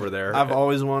stay over there. I've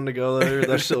always wanted to go there.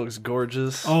 That shit looks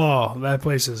gorgeous. Oh, that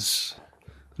place is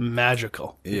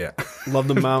magical. Yeah. Love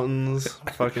the mountains.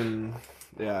 Fucking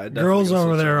yeah. I'd definitely Girls go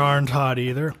over there Switzerland. aren't hot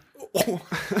either.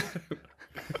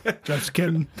 Just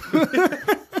kidding.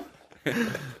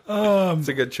 It's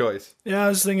a good choice. Yeah, I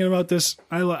was thinking about this.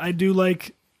 I do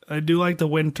like the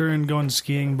winter and going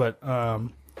skiing, but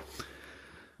I'm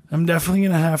definitely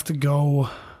gonna have to go.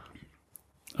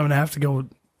 I'm gonna have to go.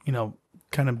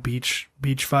 Kind of beach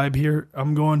vibe here.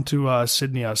 I'm going to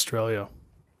Sydney, Australia,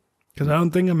 because I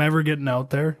don't think I'm ever getting out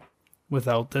there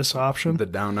without this option. The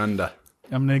down under.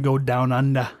 I'm gonna go down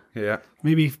under. Yeah.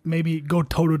 Maybe go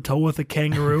toe to toe with a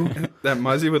kangaroo. That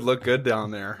Muzzy would look good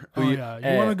down there. Oh yeah,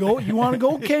 you want to go? You want to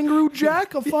go, Kangaroo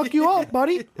Jack? I'll fuck you up,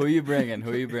 buddy. Who you bringing?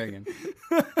 Who you bringing?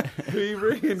 Who you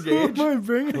bringing, Who Gage? am I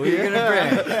bringing? Who you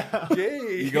gonna bring?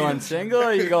 Gage. You going single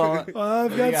or you going?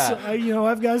 I've What got, do you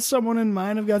I've got someone in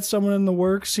mind. I've got someone in the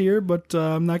works here, but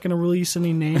I'm not going to release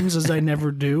any names, as I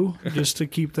never do, just to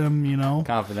keep them,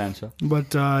 Confidential.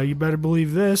 But you better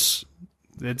believe this: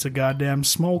 it's a goddamn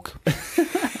smoke.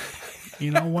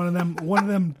 One of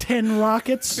them 10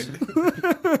 rockets.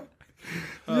 You're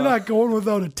not going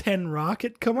without a 10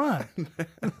 rocket. Come on.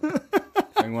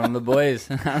 Bring one of the boys.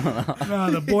 I don't know. No,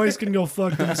 the boys can go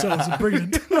fuck themselves and bring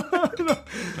it.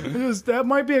 That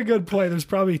might be a good play. There's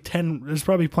probably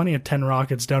plenty of 10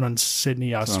 rockets down in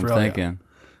Sydney, That's what Australia. I'm thinking.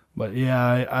 But yeah,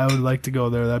 I would like to go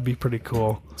there. That'd be pretty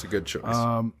cool. It's a good choice.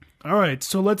 All right,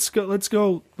 so let's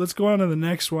go on to the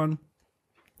next one.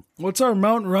 What's our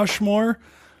Mount Rushmore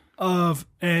of?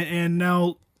 And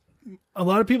now, a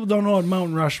lot of people don't know what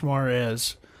Mount Rushmore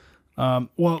is.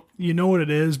 Well, you know what it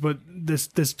is, but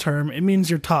this term, it means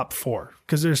your top 4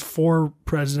 because there's 4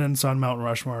 presidents on Mount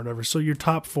Rushmore or whatever. So your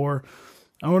top 4.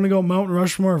 I want to go Mount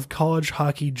Rushmore of college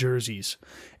hockey jerseys.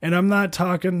 And I'm not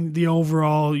talking the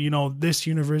overall, this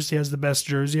university has the best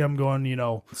jersey. I'm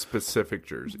going, specific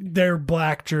jersey. Their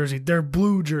black jersey, their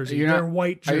blue jersey, their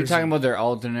white jersey. Are you talking about their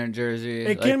alternate jersey?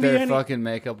 It can be their any fucking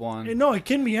makeup one? No, it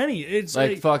can be any. It's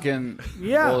like fucking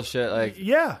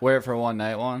bullshit. Wear it for one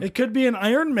night one. It could be an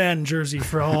Iron Man jersey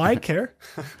for all I care.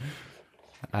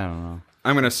 I don't know.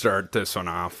 I'm going to start this one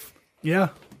off. Yeah.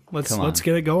 Let's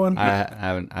get it going. I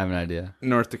have an idea.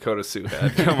 North Dakota Sioux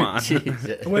Head. Come on.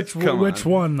 Which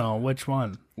one though? Which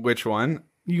one? Which one?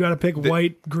 You got to pick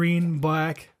white, green,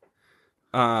 black.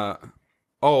 On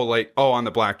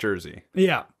the black jersey.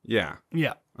 Yeah. Yeah.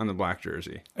 Yeah. On the black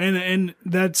jersey. And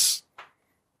that's.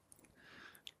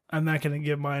 I'm not going to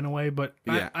give mine away, but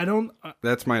yeah. I don't.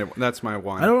 That's my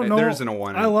one. I don't know. There isn't a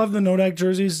one. I love the Nodak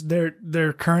jerseys.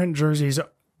 Their current jerseys.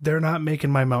 They're not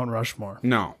making my Mount Rushmore.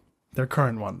 No. Their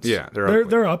current ones. Yeah,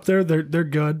 they're up there. They're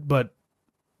good, but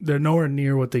they're nowhere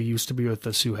near what they used to be with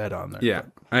the Sioux Head on there. Yeah,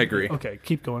 I agree. Okay,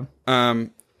 keep going.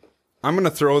 I'm gonna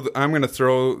throw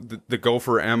the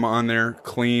Gopher M on there.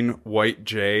 Clean white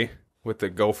J with the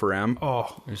Gopher M.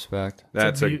 Oh, respect.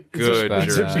 That's a good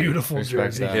jersey. It's a beautiful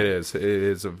jersey. It is. It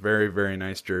is a very, very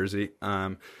nice jersey.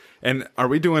 And are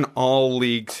we doing all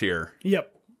leagues here?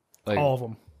 Yep, all of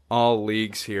them. All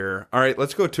leagues here. All right,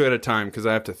 let's go 2 at a time because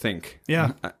I have to think.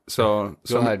 Yeah. So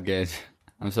go ahead, Gage.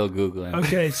 I'm still Googling.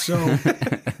 Okay, so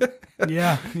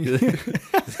yeah.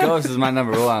 This Ghost is my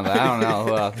number 1, but I don't know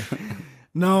who else.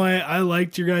 No, I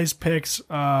liked your guys' picks.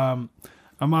 I'm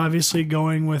obviously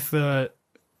going with the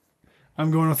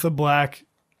black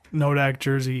Nodak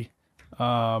jersey.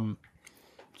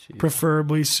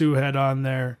 Preferably Sioux Head on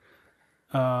there.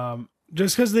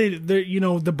 Just because they're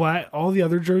the black, all the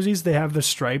other jerseys, they have the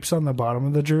stripes on the bottom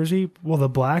of the jersey. Well, the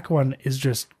black one is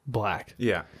just black.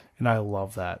 Yeah. And I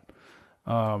love that.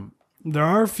 There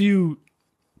are a few,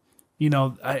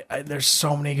 there's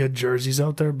so many good jerseys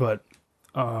out there, but,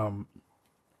 and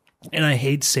I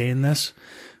hate saying this,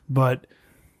 but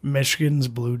Michigan's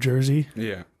blue jersey.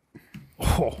 Yeah.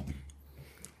 Oh.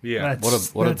 Yeah.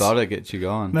 What about it gets you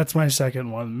going? That's my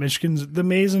second one. The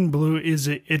maize and blue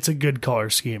it's a good color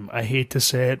scheme. I hate to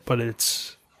say it, but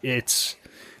it's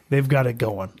they've got it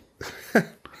going.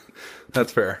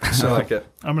 That's fair. I like it.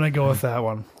 I'm gonna go with that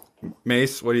one.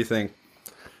 Mace, what do you think?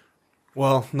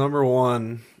 Well, number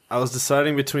 1, I was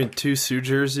deciding between 2 Sioux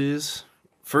jerseys.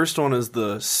 First one is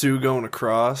the Sioux going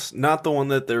across, not the one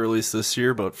that they released this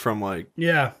year, but from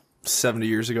 70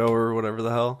 years ago or whatever the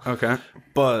hell. Okay.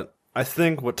 But I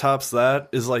think what tops that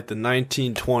is the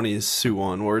 1920s Sioux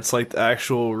one, where it's the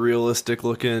actual realistic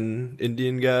looking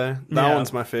Indian guy. That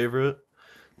one's my favorite.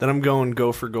 Then I'm going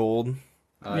Gopher Gold.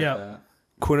 That.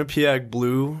 Quinnipiac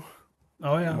Blue.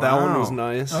 Oh yeah, that one was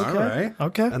nice. Okay. All right.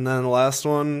 Okay. And then the last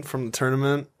one from the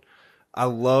tournament, I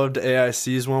loved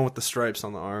AIC's one with the stripes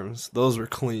on the arms. Those were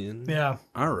clean. Yeah.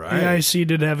 All right. AIC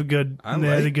did have a good. They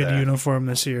had a good that. uniform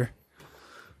this year.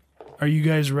 Are you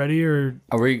guys ready or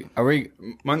are we?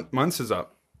 Munce is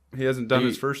up. He hasn't done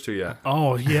his first 2 yet.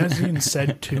 Oh, he hasn't even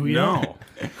said 2 yet. No.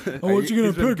 What's he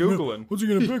gonna pick? Googling. What's he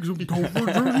gonna pick? Some Gopher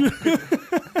jersey?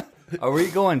 Are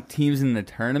we going teams in the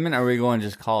tournament? Or are we going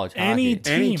just college hockey? Any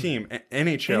Any team. team.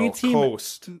 NHL. Any team.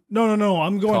 Coast. No.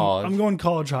 I'm going. College. I'm going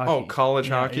college hockey. Oh, college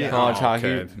hockey. yeah. College Oh, hockey,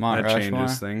 okay. Mount That Rushmore.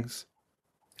 changes things.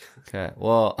 Okay.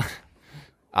 Well,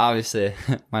 obviously,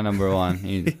 my number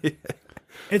 1.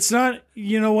 It's not.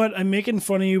 You know what? I'm making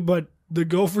fun of you, but the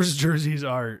Gophers jerseys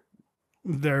are.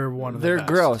 They're one of the best.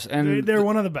 They're gross, and they're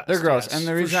one of the best. They're gross, yes, and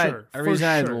the for reason sure, the reason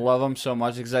I sure. love them so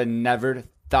much is because I never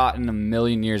thought in a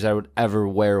million years I would ever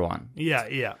wear one.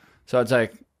 Yeah. So it's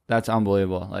that's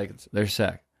unbelievable. They're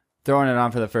sick. Throwing it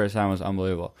on for the first time was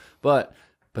unbelievable. But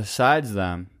besides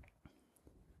them,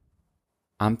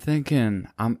 I'm thinking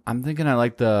I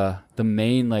like the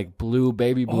main blue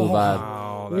baby blue vibe.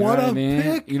 What a I mean?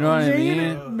 pick! You know what I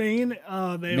mean?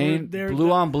 Maine,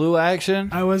 blue on blue action.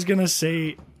 I was gonna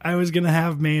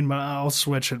have Maine, but I'll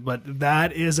switch it. But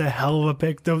that is a hell of a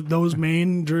pick. Those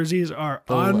Maine jerseys are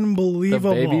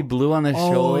unbelievable. The baby blue on the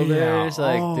shoulders, yeah.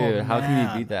 Dude, how can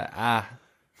man. you beat that?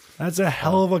 That's a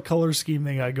hell of a color scheme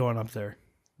they got going up there.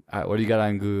 All right, what do you got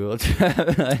on Google?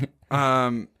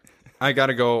 I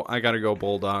gotta go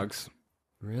Bulldogs.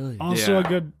 Really? Also Yeah. a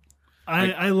good.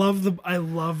 I love the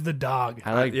dog.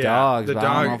 I like dogs. The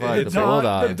dog.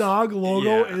 The dog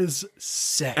logo is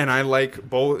sick. And I like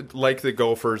both. Like the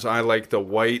Gophers, I like the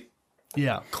white,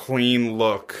 clean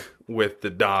look with the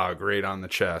dog right on the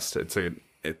chest.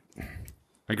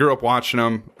 I grew up watching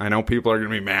them. I know people are gonna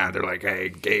be mad. They're like, "Hey,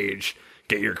 Gage,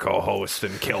 get your co-host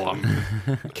and kill him.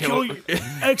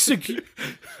 Execute.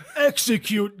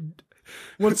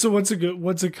 What's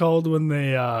it called when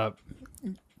they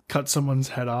cut someone's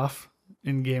head off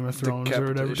in Game of Thrones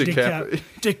or whatever?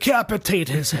 Decapitate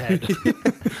his head.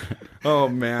 Oh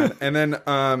man! And then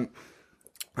I'm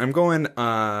going.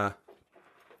 I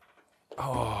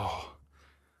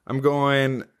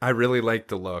really like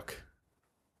the look.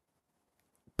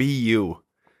 BU.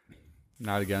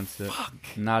 Not against it. Fuck.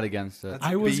 Not against it.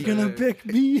 I was gonna pick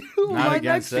BU. Not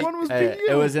against it. One was hey,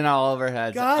 BU. it was in all of our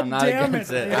heads. God I'm not damn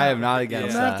against it. it. I am not against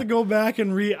I'm that. gonna have to go back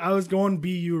and read. I was going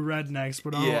BU Rednecks,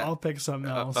 but I'll pick something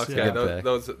else. Okay,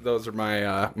 those are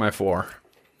my 4.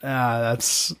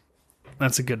 That's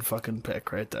a good fucking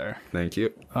pick right there. Thank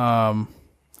you. Damn,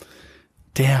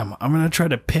 I'm gonna try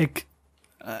to pick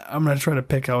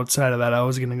outside of that. I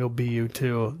was gonna go BU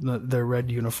too. Their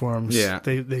red uniforms. Yeah,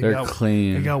 they're got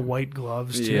clean. They got white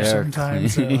gloves too. Yeah,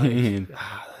 sometimes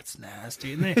that's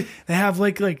nasty. And they have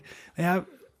like they have,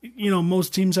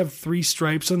 most teams have 3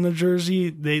 stripes on the jersey.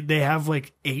 They have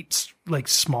like 8 like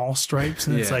small stripes,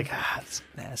 and it's like it's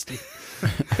nasty.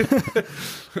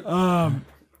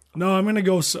 No, I'm gonna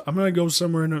go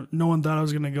somewhere. No one thought I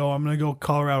was gonna go. I'm gonna go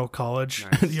Colorado College.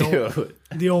 Nice.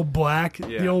 The old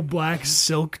black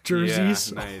silk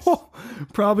jerseys. Yeah, nice.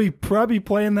 Probably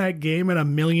playing that game at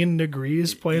 1,000,000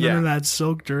 degrees, playing under that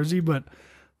silk jersey. But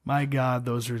my God,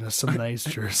 those are some nice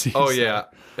jerseys. Oh yeah,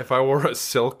 if I wore a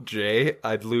silk J,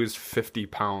 I'd lose 50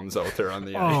 pounds out there on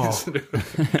the ice.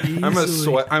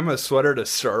 I'm a sweater to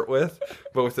start with,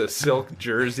 but with a silk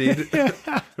jersey,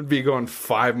 I'd be going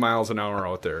 5 miles an hour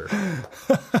out there.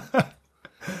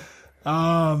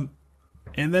 And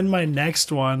then my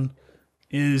next one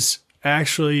is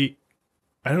actually,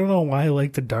 I don't know why I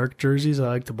like the dark jerseys. I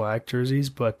like the black jerseys,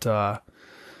 but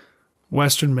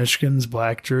Western Michigan's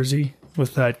black jersey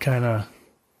with that kind of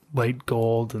light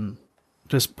gold and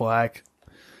just black.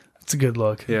 It's a good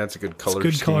look. Yeah, it's a good color. It's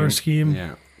a good color scheme.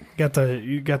 Yeah,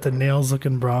 you got the nails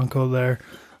looking Bronco there.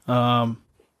 I'll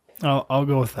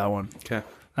go with that one. Okay.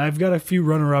 I've got a few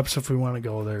runner-ups if we want to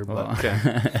go there. But. Okay.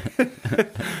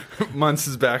 Munce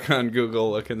is back on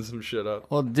Google looking some shit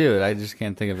up. Well, dude, I just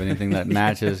can't think of anything that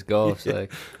matches Golfs.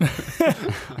 Like,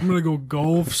 I'm gonna go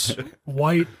Golfs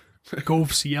white,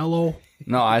 Golfs yellow.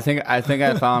 No, I think I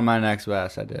found my next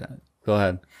best. I did. Go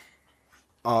ahead.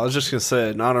 I was just gonna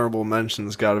say an honorable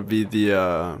mention's got to be the,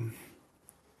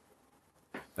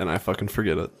 and I fucking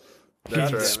forget it.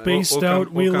 That's right. Spaced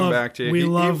out. We'll come back to you. We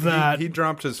love that. He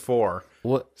dropped his 4.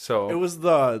 What? So it was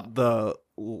the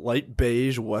light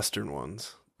beige Western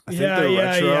ones. I think they're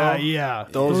retro. Yeah.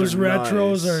 Those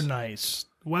retros are nice.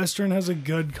 Western has a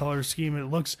good color scheme.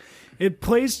 It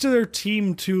plays to their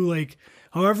team too. Like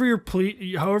however your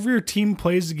team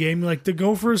plays the game, like the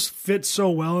Gophers fit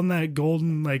so well in that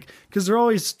golden, like because they're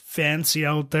always fancy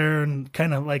out there and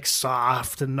kind of like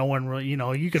soft, and no one really,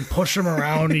 you can push them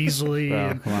around easily.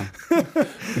 Bro, come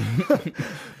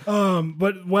on.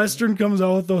 But Western comes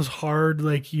out with those hard,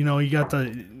 like you got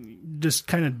the just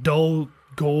kind of dull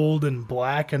gold and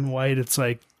black and white. It's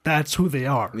like that's who they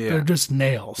are. Yeah. They're just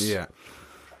nails. Yeah.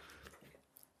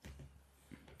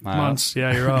 Months.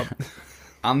 Yeah, you're up.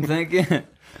 I'm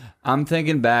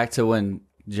thinking back to when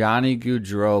Johnny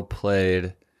Gaudreau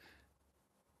played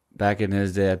back in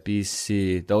his day at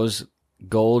BC. Those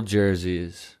gold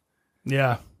jerseys.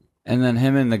 Yeah. And then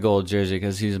him in the gold jersey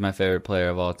because he's my favorite player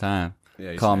of all time.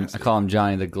 Yeah, I call him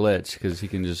Johnny the Glitch because he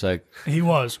can just he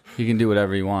can do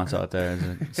whatever he wants out there.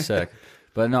 It's sick.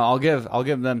 But no, I'll give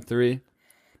them 3,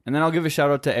 and then I'll give a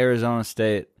shout out to Arizona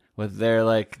State. With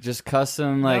their just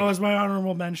custom that was my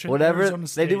honorable mention. Whatever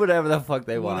they do, whatever the fuck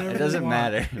they want. It doesn't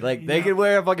matter. Like they could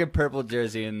wear a fucking purple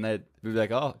jersey and they'd be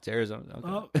like, "Oh, it's Arizona." Okay.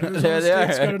 Oh, Arizona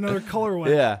State's got another colorway.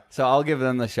 Yeah, so I'll give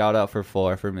them the shout out for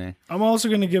 4 for me. I'm also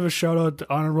going to give a shout out,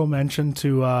 to honorable mention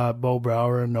to Bo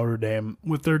Brower and Notre Dame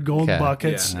with their gold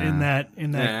buckets in that.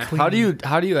 Clean... How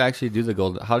do you actually do the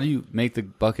gold? How do you make the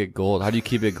bucket gold? How do you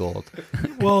keep it gold?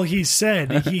 Well, he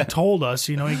told us.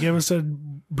 He gave us a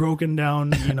broken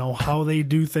down, how they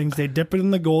do things. They dip it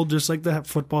in the gold just like the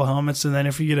football helmets, and then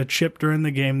if you get a chip during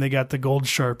the game, they got the gold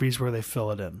Sharpies where they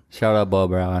fill it in. Shout out Bo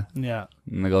Brower. Yeah.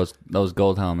 And those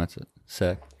gold helmets,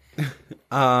 sick.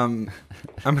 I'm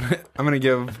gonna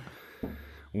give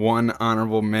one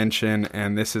honorable mention,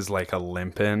 and this is like a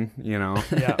limpin',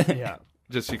 Yeah.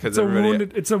 just because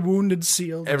it's a wounded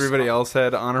seal. Everybody else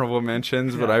had honorable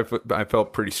mentions, but I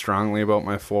felt pretty strongly about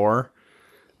my 4.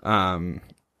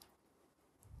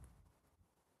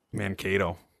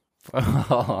 Mankato.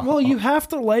 Well, you have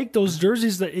to like those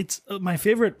jerseys. That it's my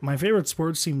favorite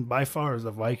sports team by far is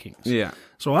the Vikings. Yeah.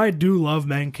 So I do love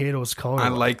Mankato's color. I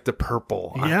like the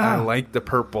purple. Yeah. I like the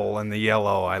purple and the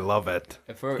yellow. I love it.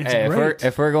 If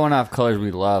we're going off colors we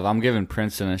love, I'm giving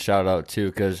Princeton a shout out too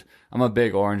because I'm a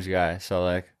big orange guy. So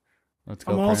like, let's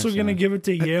go. I'm also Princeton. gonna give it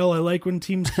to Yale. I like when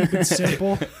teams keep it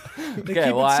simple.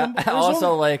 Okay, well, I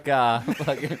also like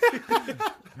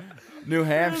New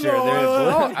Hampshire. They're blue.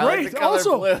 Oh, I like great! the color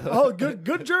Also, blue.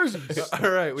 good jerseys.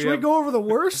 All right. Should we go over the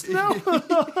worst now?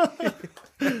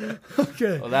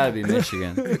 Okay. Well, that'd be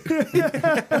Michigan.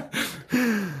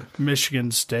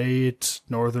 Michigan State,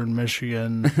 Northern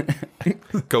Michigan.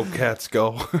 Go Cats,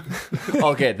 go.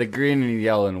 Okay, the green and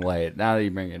yellow and white. Now that you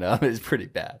bring it up, is pretty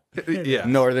bad. Yeah.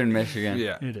 Northern Michigan.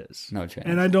 Yeah. It is. No chance.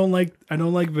 And I don't like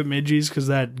Bemidji's because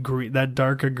that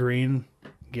darker green.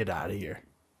 Get out of here.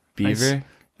 Beaver.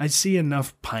 I see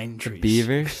enough pine trees.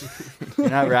 Beavers.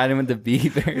 You're not riding with the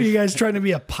beavers. Are you guys trying to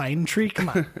be a pine tree? Come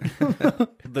on.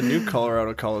 The new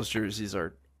Colorado College jerseys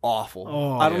are awful.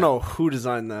 Oh, I don't know who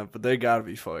designed that, but they got to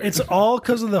be fired. It's all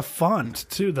because of the font,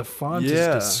 too. The font is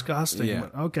disgusting. Yeah.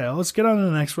 Okay, let's get on to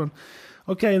the next one.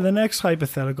 Okay, the next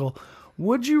hypothetical.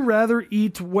 Would you rather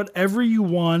eat whatever you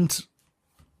want,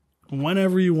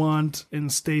 whenever you want,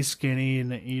 and stay skinny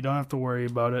and you don't have to worry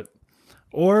about it?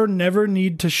 Or never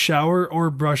need to shower or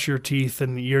brush your teeth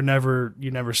and you never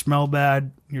smell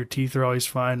bad, your teeth are always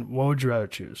fine? What would you rather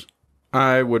choose?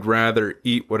 I would rather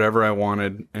eat whatever I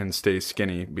wanted and stay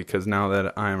skinny because now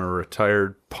that I'm a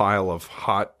retired pile of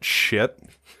hot shit,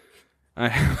 I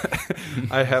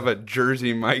have a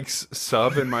Jersey Mike's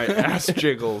sub and my ass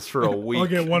jiggles for a week. I'll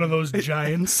get one of those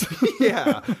giants.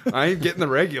 Yeah, I ain't getting the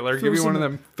regular. Give me one of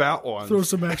them fat ones. Throw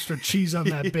some extra cheese on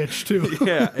that bitch, too.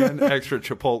 Yeah, and extra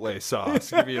Chipotle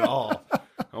sauce. Give me it all.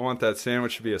 I want that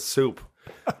sandwich to be a soup.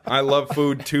 I love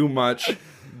food too much,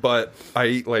 but I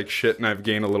eat like shit and I've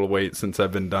gained a little weight since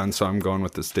I've been done, so I'm going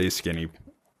with the stay skinny.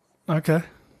 Okay.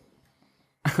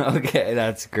 Okay,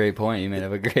 that's a great point. You made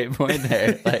up a great point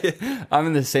there. Like, I'm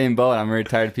in the same boat. I'm a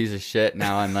retired piece of shit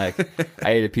now, and like,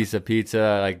 I ate a piece of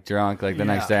pizza, like drunk. Like the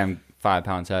next day, I'm 5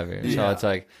 pounds heavier. So it's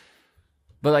like,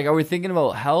 but like, are we thinking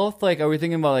about health? Like, are we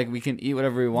thinking about like we can eat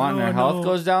whatever we want and our health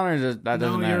goes down, or that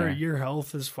doesn't matter? Your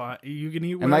health is fine. You can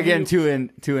eat. Am I getting too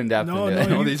in depth? No, into it?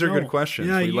 No, these are good questions.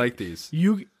 Yeah, we like these.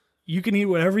 You can eat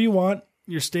whatever you want.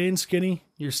 You're staying skinny.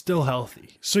 You're still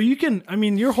healthy. So you can, I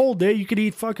mean, your whole day, you could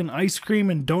eat fucking ice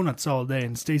cream and donuts all day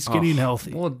and stay skinny and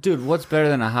healthy. Well, dude, what's better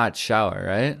than a hot shower,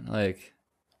 right? Like,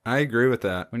 I agree with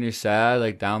that. when you're sad,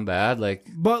 like down bad, like,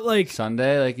 But like,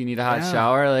 Sunday, like you need a hot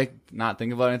shower, like not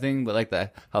think about anything, but like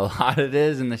how hot it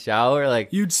is in the shower, like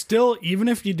you'd still, even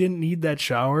if you didn't need that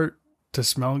shower to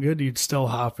smell good, you'd still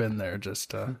hop in there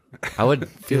just to. I would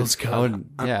Feels good.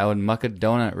 I would muck a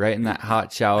donut right in that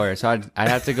hot shower. So I'd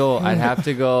have to go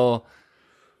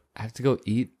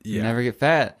eat and never get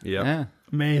fat. Yep. Yeah.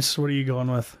 Mace, what are you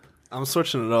going with? I'm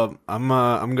switching it up.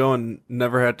 I'm going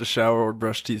never had to shower or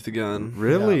brush teeth again.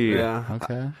 Really? Yeah.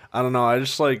 Okay. I don't know. I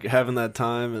just like having that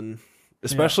time, and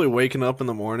especially waking up in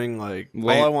the morning. Like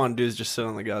Late. all I want to do is just sit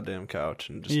on the goddamn couch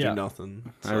and just do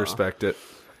nothing. I respect it.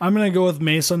 I'm going to go with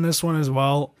Mace on this one as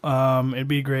well. It'd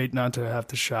be great not to have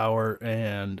to shower.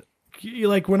 And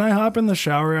like when I hop in the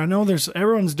shower, I know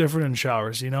everyone's different in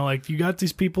showers. You know, like you got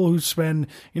these people who spend,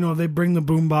 they bring the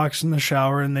boombox in the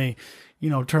shower and they,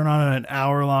 turn on an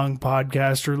hour-long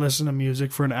podcast or listen to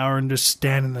music for an hour and just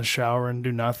stand in the shower and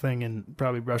do nothing and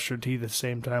probably brush their teeth at the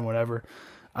same time, whatever.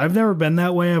 I've never been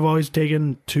that way. I've always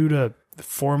taken 2 to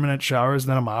 4 minute showers,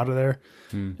 then I'm out of there.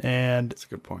 And That's a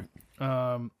good point.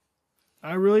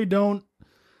 I really don't.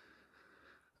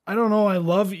 I don't know. I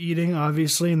love eating,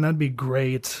 obviously, and that'd be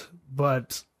great.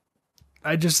 But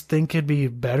I just think it'd be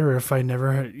better if I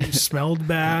never smelled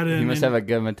bad. And You must have a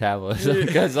good metabolism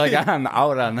because, like, I'm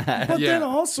out on that. But then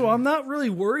also, I'm not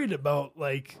really worried about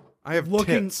like I have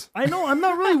looking. tits. I know. I'm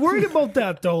not really worried about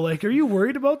that though. Like, are you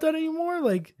worried about that anymore?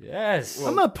 Like, Yes.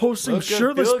 I'm not posting look good,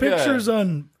 shirtless feel good. pictures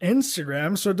on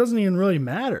Instagram, so it doesn't even really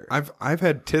matter. I've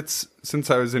had tits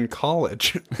since I was in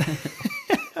college.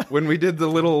 When we did the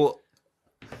little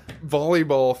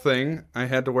volleyball thing, I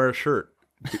had to wear a shirt.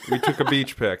 We took a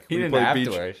beach pic. You we didn't played have beach.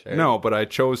 to wear a shirt. No, but I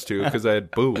chose to because I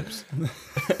had boobs.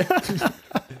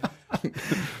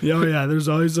 Yeah, there's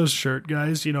always those shirt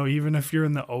guys. Even if you're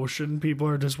in the ocean, people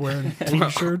are just wearing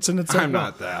t-shirts, and it's like, I'm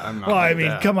not that. I'm not. Well, I like mean,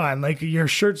 that. come on, like your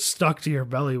shirt's stuck to your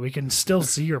belly. We can still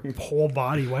see your whole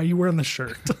body. Why are you wearing the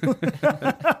shirt?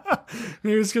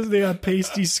 Maybe it's because they got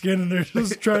pasty skin and they're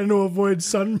just trying to avoid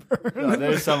sunburn. No,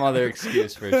 there's some other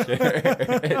excuse for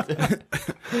sure.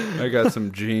 I got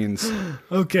some jeans.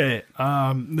 Okay,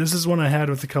 this is one I had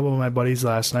with a couple of my buddies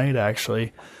last night,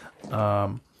 actually.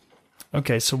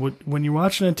 Okay, so when you're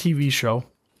watching a TV show,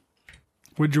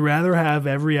 would you rather have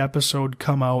every episode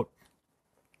come out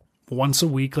once a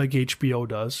week like HBO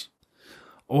does?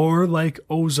 Or like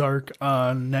Ozark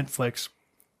on Netflix,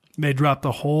 they drop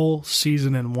the whole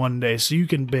season in one day, so you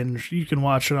can binge, you can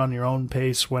watch it on your own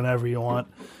pace whenever you want.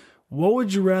 What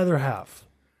would you rather have?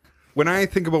 When I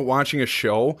think about watching a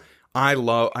show, I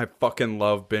fucking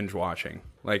love binge watching.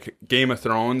 Like Game of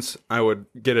Thrones, I would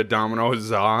get a Domino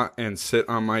za and sit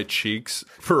on my cheeks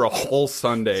for a whole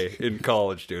Sunday in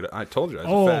college, dude. I told you I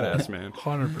was a fat ass man.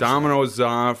 100%. Domino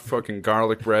za, fucking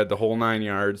garlic bread, the whole 9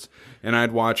 yards, and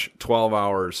I'd watch 12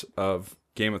 hours of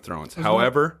Game of Thrones.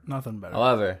 However, nothing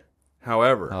better.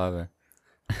 However,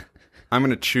 I'm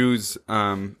going to choose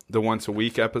the once a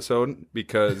week episode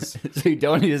because so you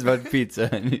don't need as much pizza.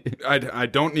 I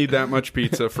don't need that much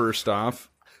pizza, first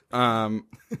off. I'm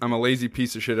a lazy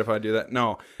piece of shit if I do that.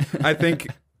 No, I think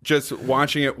just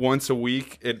watching it once a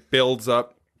week, it builds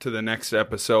up to the next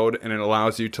episode and it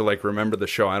allows you to like remember the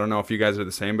show. I don't know if you guys are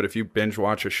the same, but if you binge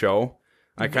watch a show,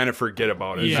 I kind of forget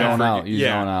about it. You zone out.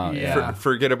 Zone out. Yeah.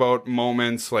 Forget about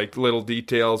moments, like little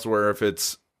details where if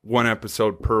it's one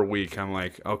episode per week, I'm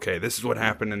like, okay, this is what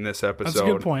happened in this episode. That's a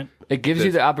good point. It gives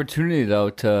you the opportunity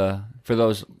though for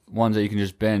those ones that you can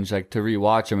just binge, like to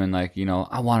rewatch them and like, you know,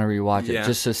 I want to rewatch it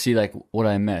just to see like what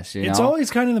I missed. You know? It's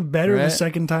always kind of the better the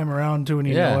second time around too when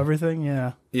you know everything.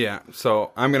 Yeah. Yeah.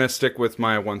 So I'm gonna stick with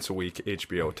my once a week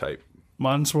HBO type.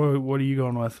 Months. What are you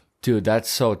going with? Dude, that's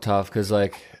so tough because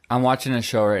like I'm watching a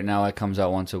show right now. It comes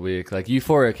out once a week. Like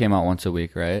Euphoria came out once a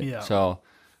week, right? Yeah. So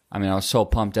I mean, I was so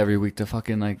pumped every week to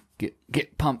fucking like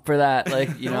get pumped for that,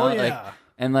 like you know, like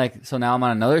and like so now I'm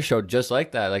on another show just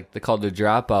like that, like they called The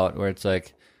Dropout, where it's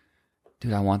like,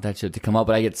 dude, I want that shit to come up,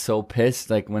 but I get so pissed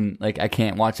like when like I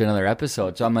can't watch another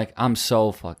episode. So I'm like, I'm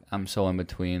so in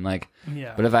between, like.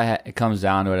 Yeah. But if it comes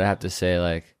down to it, I have to say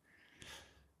like,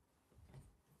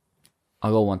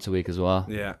 I'll go once a week as well.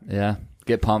 Yeah. Yeah.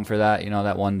 Get pumped for that, you know,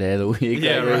 that one day of the week.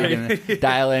 Yeah, like, right. You can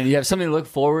dial in. You have something to look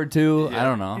forward to. Yeah. I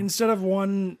don't know. Instead of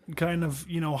one kind of,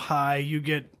 you know, high, you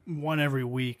get one every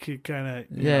week. It kind of,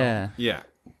 know, yeah.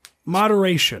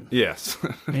 Moderation. Yes.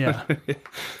 Yeah.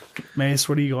 Mace,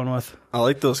 what are you going with? I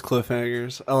like those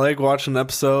cliffhangers. I like watching an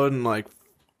episode and like,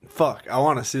 fuck, I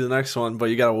want to see the next one, but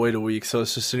you gotta wait a week, so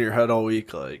it's just in your head all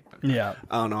week. Like, yeah,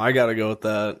 I don't know. I gotta go with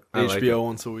that. I HBO like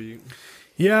once a week.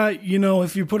 Yeah, you know,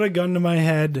 if you put a gun to my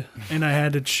head and I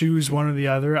had to choose one or the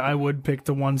other, I would pick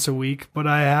the once a week. But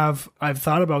I've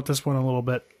thought about this one a little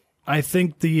bit. I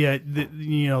think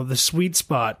the sweet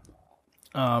spot,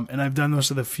 and I've done this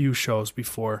with a few shows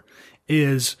before,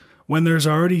 is when there's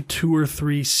already 2 or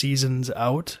 3 seasons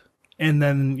out, and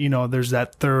then you know there's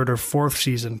that 3rd or 4th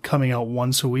season coming out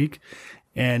once a week.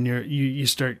 And you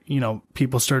start, you know,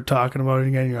 people start talking about it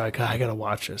again. And you're like, I gotta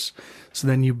watch this. So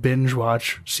then you binge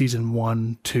watch season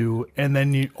 1, 2, and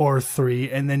then or 3,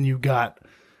 and then you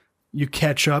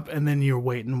catch up, and then you're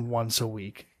waiting once a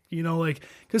week. You know, like,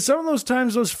 because some of those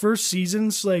times, those first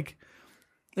seasons, like,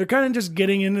 they're kind of just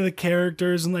getting into the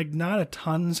characters, and like not a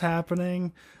ton's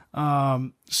happening.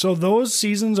 So those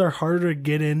seasons are harder to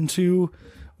get into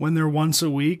when they're once a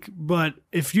week, but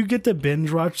if you get to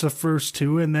binge watch the first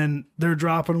 2 and then they're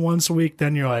dropping once a week,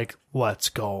 then you're like, let's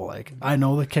go. Like, I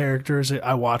know the characters.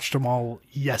 I watched them all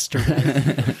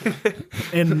yesterday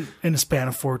in a span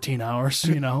of 14 hours,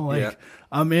 you know, like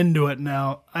I'm into it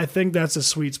now. I think that's a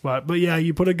sweet spot, but yeah,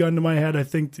 you put a gun to my head. I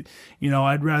think, you know,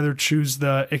 I'd rather choose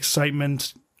the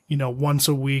excitement, you know, once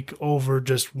a week over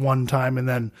just one time. And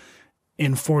then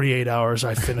in 48 hours,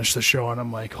 I finished the show, and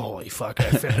I'm like, holy fuck,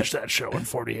 I finished that show in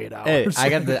 48 hours.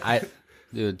 Hey,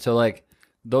 dude, so like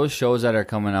those shows that are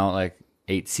coming out like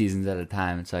 8 seasons at a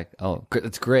time, it's like, oh,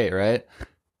 it's great, right?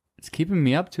 It's keeping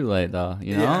me up too late though,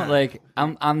 you know? Yeah. Like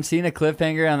I'm seeing a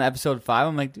cliffhanger on episode 5.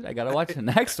 I'm like, dude, I gotta watch the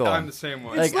next one. I'm the same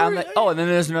way. Like I'm like, oh, and then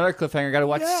there's another cliffhanger. I gotta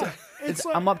watch. Yeah.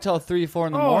 I'm up till 3, 4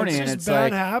 in the morning, and it's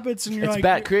bad like habits, and it's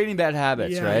bad, creating bad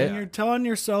habits, right? And you're telling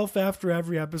yourself after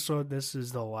every episode, this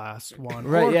is the last one,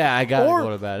 right? I gotta go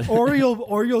to bed, or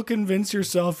you'll convince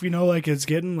yourself, you know, like it's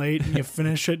getting late, and you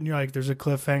finish it, and you're like, there's a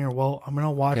cliffhanger. Well, I'm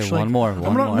gonna watch one more.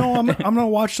 I'm gonna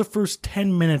watch the first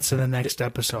 10 minutes of the next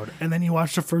episode, and then you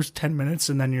watch the first 10 minutes,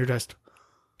 and then you're up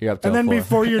till and then 4.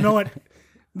 Before you know it.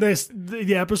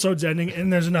 the episode's ending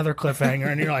and there's another cliffhanger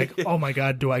and you're like, oh my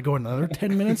God, do I go another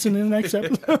 10 minutes in the next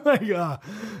episode?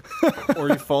 Or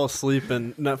you fall asleep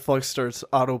and Netflix starts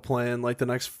auto playing like the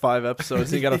next 5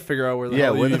 episodes and you got to figure out where the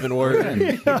hell you even were.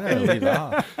 Leave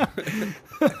off.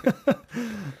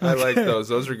 I like those.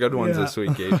 Those are good ones this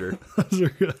week, Gager. Those are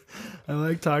good. I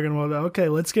like talking about that. Okay,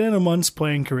 let's get into Munt's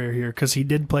playing career here because he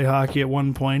did play hockey at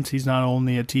one point. He's not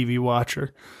only a TV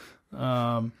watcher.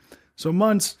 So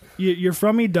Muntz, you're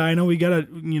from Edina. We got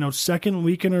a second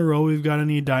week in a row we've got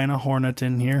an Edina Hornet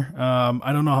in here.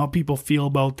 I don't know how people feel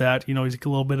about that. He's a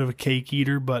little bit of a cake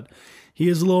eater, but he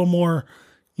is a little more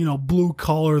blue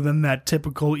collar than that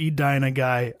typical Edina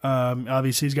guy.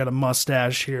 Obviously he's got a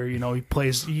mustache here.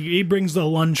 He brings the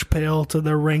lunch pail to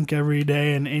the rink every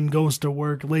day and goes to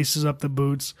work, laces up the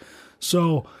boots.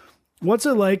 So what's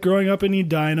it like growing up in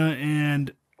Edina?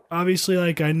 And obviously,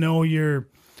 I know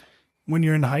when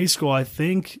you're in high school, I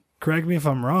think, correct me if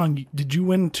I'm wrong, did you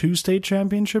win 2 state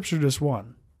championships or just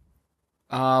one?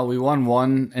 We won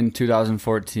one in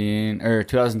 2013,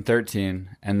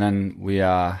 and then we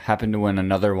happened to win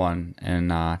another one in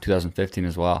 2015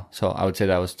 as well. So I would say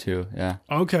that was 2, yeah.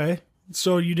 Okay.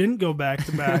 So you didn't go back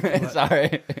to back.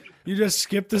 Sorry. You just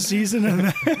skipped the season and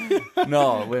then...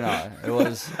 No, we're not. It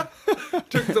was...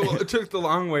 took the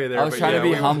long way there. I was trying to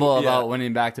be humble about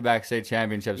winning back-to-back state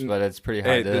championships, but it's pretty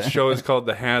hard to... This show is called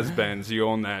The Has-Beens. You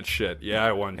own that shit. Yeah,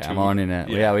 I won 2. I'm owning it.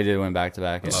 Yeah, we did win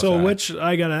back-to-back. So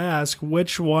I gotta ask,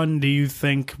 which one do you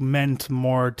think meant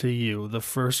more to you, the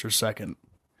first or second?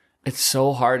 It's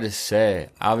so hard to say.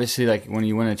 Obviously, when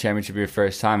you win a championship your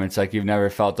first time, it's like you've never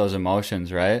felt those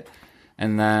emotions, right?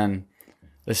 And then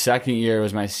the second year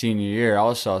was my senior year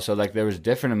also. So, there was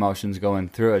different emotions going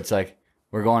through. It's like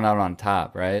we're going out on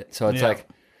top, right? So, it's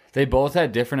they both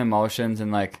had different emotions.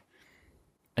 And,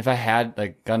 if I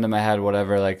had, gun to my head,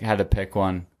 whatever, had to pick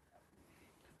one,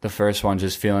 the first one,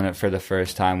 just feeling it for the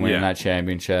first time, winning that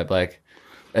championship,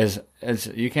 is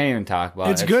you can't even talk about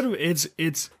it. It's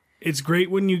good. It's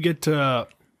great when you get to...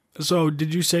 So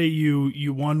did you say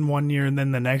you won one year and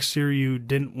then the next year you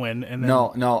didn't win? And then...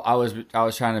 No, I was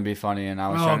trying to be funny and I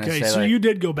was trying to say so you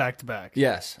did go back to back.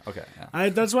 Yes. Okay. Yeah.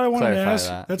 That's why I wanted to ask.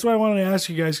 That's why I wanted to ask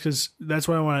you guys because that's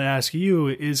why I wanted to ask you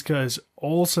is because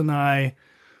Olson and I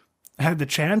had the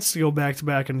chance to go back to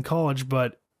back in college,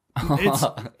 but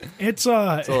it's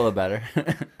a little better.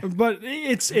 But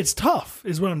it's tough,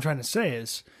 is what I'm trying to say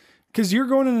is because you're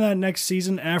going into that next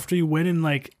season after you win and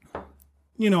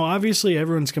obviously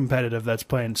everyone's competitive that's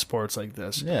playing sports like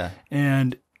this. Yeah.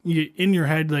 And in your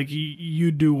head,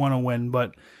 you do want to win.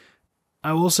 But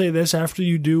I will say this, after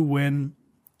you do win,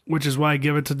 which is why I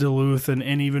give it to Duluth and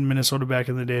even Minnesota back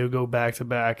in the day who go back to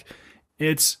back,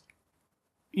 it's,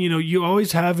 you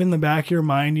always have in the back of your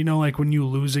mind, when you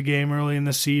lose a game early in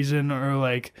the season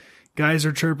or guys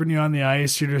are chirping you on the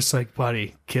ice, you're just like,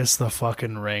 buddy, kiss the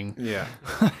fucking ring. Yeah.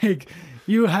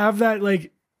 You have that,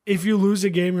 if you lose a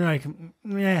game, you're like,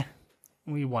 meh,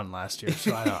 we won last year,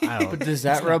 so I don't. But does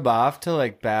that rub off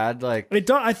to bad It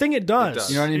does. I think it does.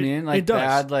 You know what I mean? It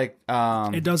does.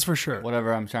 Bad it does for sure.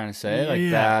 Whatever I'm trying to say,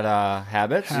 bad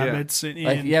habits. Habits.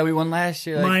 Yeah. We won last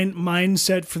year.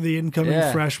 Mindset for the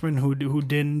incoming freshmen who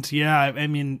didn't. Yeah, I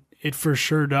mean it for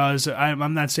sure does.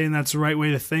 I'm not saying that's the right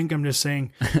way to think. I'm just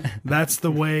saying that's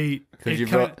the way. Could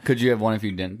you have won if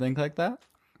you didn't think like that?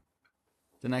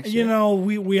 The next year?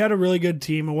 We had a really good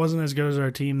team. It wasn't as good as our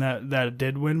team that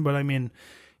did win, but I mean,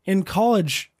 in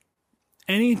college,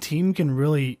 any team can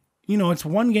really, it's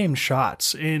one game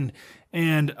shots, and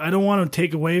I don't want to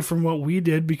take away from what we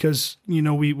did because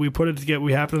we put it together.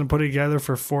 We happened to put it together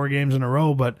for 4 games in a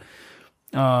row, but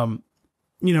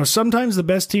sometimes the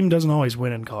best team doesn't always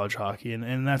win in college hockey,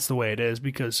 and that's the way it is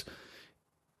because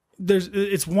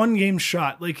it's one game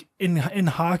shot. In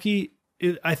hockey.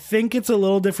 I think it's a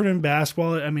little different in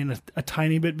basketball. I mean, a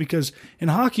tiny bit, because in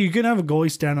hockey, you can have a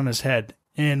goalie stand on his head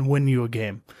and win you a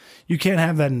game. You can't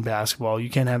have that in basketball.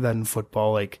 You can't have that in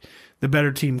football. The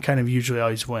better team kind of usually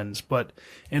always wins. But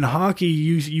in hockey,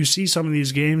 you see some of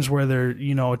these games where they're,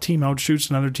 a team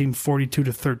outshoots another team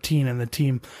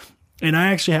 42-13, and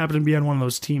I actually happen to be on one of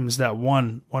those teams that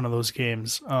won one of those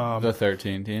games. The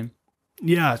 13 team?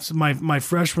 Yeah, it's my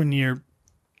freshman year.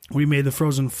 We made the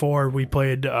Frozen Four. We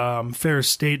played Ferris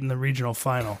State in the regional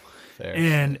final.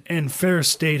 And Ferris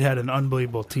State had an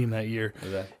unbelievable team that year.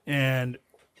 Okay. And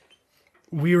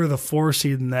we were the 4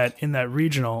 seed in that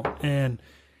regional, and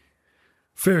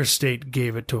Ferris State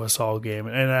gave it to us all game.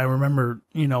 And I remember,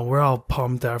 we're all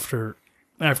pumped after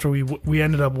we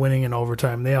ended up winning in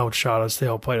overtime. They outshot us. They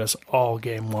outplayed us all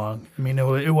game long. I mean,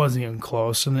 it wasn't even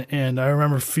close. And I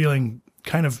remember feeling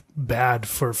kind of bad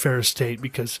for Ferris State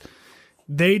because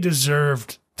they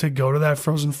deserved to go to that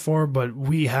Frozen Four, but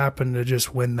we happened to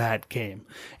just win that game.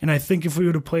 And I think if we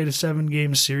would have played a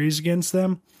 7-game series against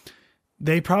them,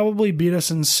 they probably beat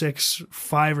us in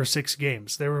 5 or 6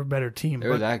 games. They were a better team. They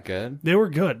were that good? They were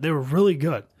good. They were really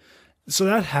good. So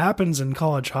that happens in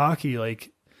college hockey.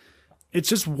 Like, it's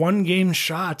just 1-game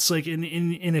shots. Like, and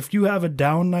if you have a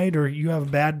down night or you have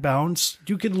a bad bounce,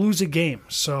 you could lose a game.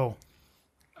 So,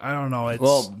 I don't know.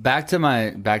 Well, back to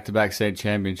my back-to-back state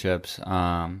championships.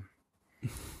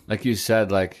 Like you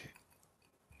said, like,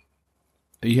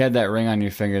 you had that ring on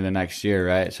your finger the next year,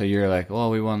 right? So you're like, well,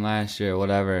 we won last year,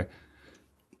 whatever.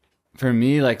 For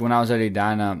me, like, when I was at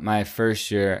Edina, my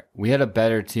first year, we had a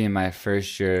better team my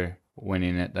first year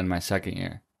winning it than my second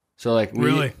year. So, like,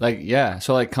 really? Like, yeah.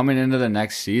 So, like, coming into the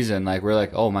next season, like, we're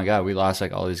like, oh, my God, we lost,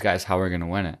 like, all these guys. How are we going to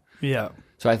win it? Yeah.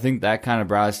 So I think that kind of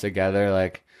brought us together.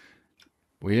 Like,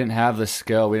 we didn't have the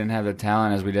skill, we didn't have the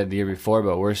talent as we did the year before,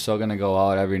 but we're still going to go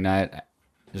out every night,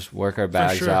 just work our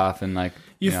bags off, and, like,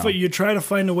 you try to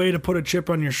find a way to put a chip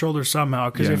on your shoulder somehow,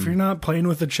 because if you're not playing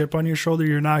with a chip on your shoulder,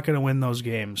 you're not going to win those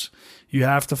games. You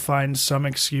have to find some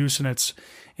excuse, and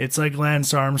it's like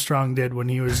Lance Armstrong did when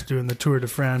he was doing the Tour de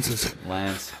France.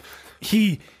 Lance.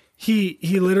 He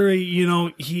literally,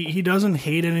 he doesn't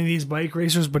hate any of these bike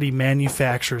racers, but he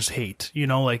manufactures hate.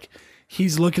 Like,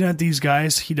 he's looking at these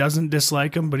guys, he doesn't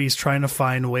dislike them, but he's trying to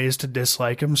find ways to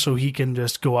dislike them so he can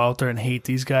just go out there and hate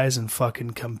these guys and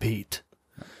fucking compete.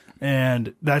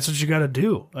 And that's what you got to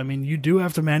do. I mean, you do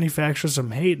have to manufacture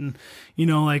some hate. And,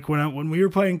 like when we were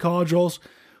playing college roles,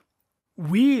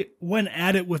 we went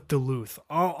at it with Duluth.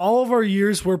 All of our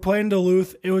years we're playing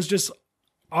Duluth, it was just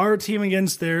our team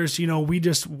against theirs. We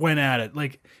just went at it.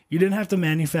 Like, you didn't have to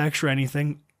manufacture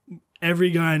anything. Every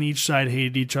guy on each side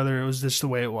hated each other. It was just the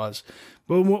way it was.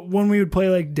 But when we would play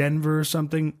like Denver or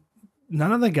something,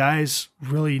 none of the guys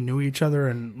really knew each other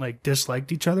and, like,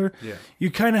 disliked each other. Yeah. You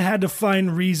kind of had to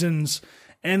find reasons,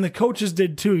 and the coaches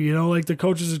did too. Like, the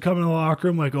coaches would come in the locker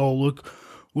room like, oh, look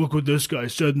what this guy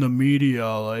said in the media,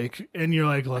 like, and you're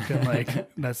like looking like,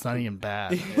 that's not even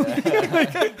bad.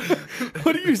 Like,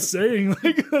 what are you saying?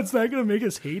 Like, that's not gonna make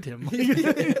us hate him.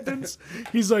 Like,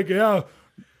 he's like, yeah,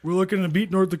 we're looking to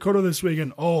beat North Dakota this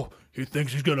weekend. Oh, he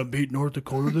thinks he's gonna beat North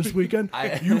Dakota this weekend?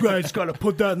 You guys gotta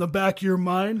put that in the back of your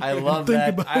mind. I love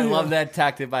that. I love that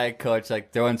tactic by a coach,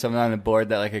 like throwing something on the board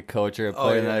that, like, a coach or a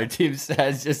player on another team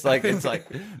says. Just like, it's like,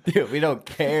 dude, we don't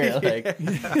care. Like,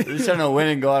 we're just trying to win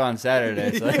and go out on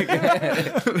Saturday. So, like,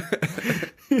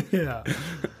 yeah.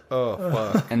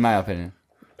 Oh, fuck. In my opinion.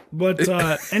 But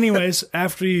anyways,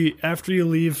 after you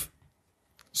leave,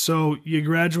 so you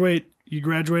graduate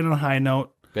on a high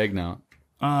note. Big note.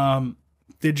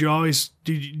 Did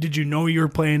you know you were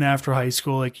playing after high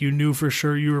school? Like, you knew for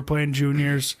sure you were playing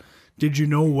juniors? Did you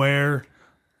know where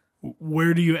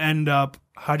do you end up?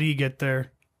 How do you get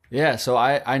there? Yeah, so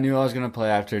I knew I was gonna play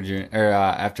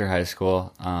after high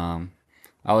school. I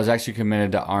was actually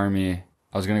committed to Army.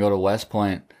 I was gonna go to West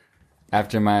Point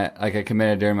after I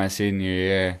committed during my senior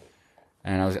year,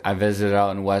 and I visited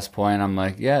out in West Point. I'm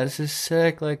like, yeah, this is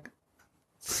sick, like,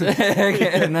 sick,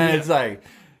 and then it's like,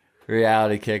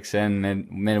 reality kicks in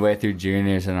midway through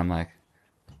juniors, and I'm like,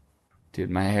 dude,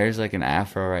 my hair's like an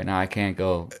afro right now. I can't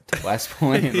go to West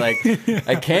Point. Like,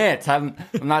 I can't. I'm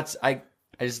not. I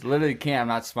just literally can't. I'm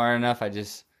not smart enough.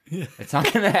 It's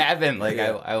not gonna happen. Like,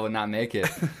 I will not make it.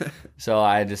 So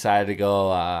I decided to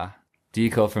go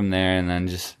deco from there, and then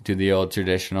just do the old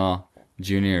traditional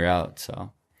junior route.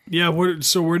 So yeah. Where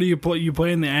do you play? You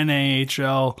play in the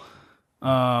NAHL.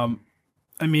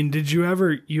 I mean,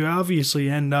 you obviously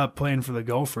end up playing for the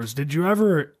Gophers. Did you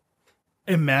ever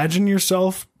imagine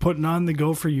yourself putting on the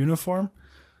Gopher uniform?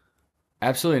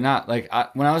 Absolutely not. Like,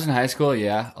 when I was in high school,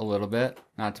 yeah, a little bit.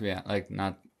 Not to be, like,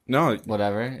 not... No.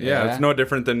 Whatever. Yeah, it's no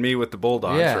different than me with the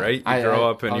Bulldogs, right? You grow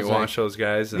up and you watch those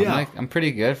guys. And I'm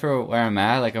pretty good for where I'm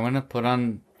at. Like, I'm going to put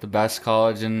on the best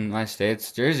college in my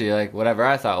state's jersey. Like, whatever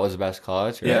I thought was the best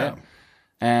college, right? Yeah.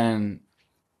 And...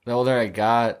 the older I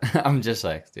got, I'm just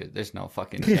like, dude, there's no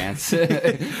fucking chance.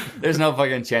 There's no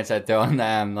fucking chance I'd throw on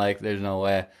them. Like, there's no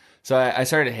way. So I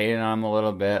started hating on them a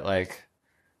little bit. Like,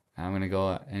 I'm going to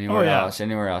go anywhere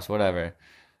else, whatever.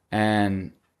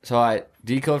 And so I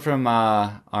decode from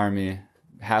Army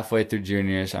halfway through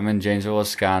juniors. I'm in Janesville,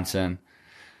 Wisconsin.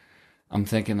 I'm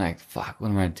thinking, like, fuck, what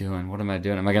am I doing? Am I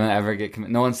going to ever get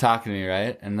committed? No one's talking to me,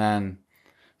 right? And then,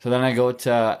 so then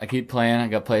I keep playing. I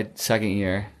got played second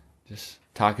year. Just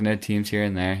talking to teams here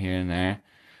and there.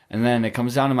 And then it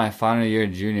comes down to my final year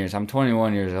of juniors. I'm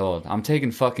 21 years old. I'm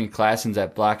taking fucking classes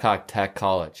at Blackhawk Tech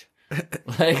College.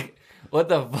 Like, what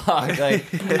the fuck? Like,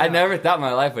 I never thought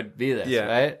my life would be this,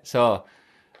 right? So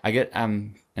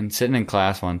I'm and sitting in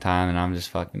class one time, and I'm just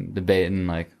fucking debating,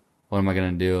 like, what am I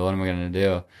going to do? What am I going to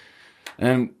do? And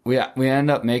then we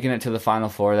end up making it to the Final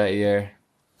Four that year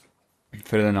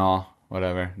for the NAL,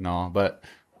 whatever, NAL, but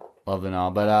love the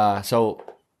NAL. But so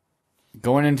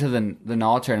going into the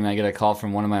NAL tournament, I get a call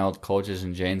from one of my old coaches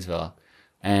in Janesville,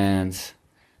 and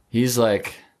he's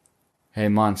like, "Hey,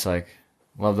 Muntz, like,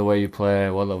 love the way you play.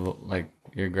 Like,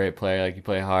 you're a great player. Like, you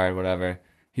play hard, whatever."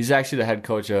 He's actually the head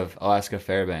coach of Alaska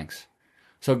Fairbanks.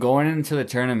 So going into the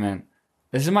tournament,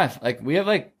 this is we have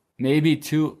like maybe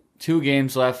two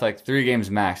games left, like 3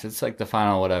 games max. It's like the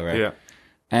final, whatever. Yeah.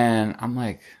 And I'm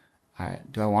like, all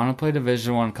right, do I want to play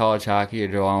Division I college hockey, or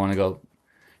do I want to go,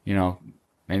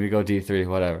 maybe go D3,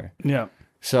 whatever. Yeah.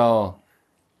 So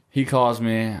he calls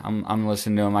me. I'm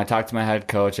listening to him. I talked to my head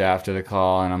coach after the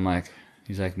call, and I'm like,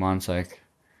 he's like, Muntz, like,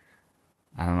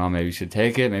 I don't know, maybe you should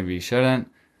take it, maybe you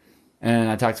shouldn't. And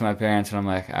I talked to my parents, and I'm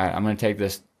like, all right, I'm going to take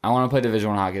this. I want to play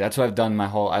Division I hockey. That's what I've done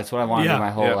that's what I want to do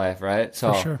my whole life, right?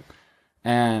 So, for sure.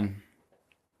 And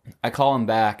I call him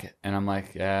back, and I'm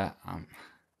like, yeah,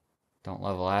 don't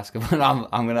love Alaska, but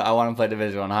I want to play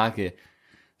Division I hockey.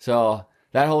 So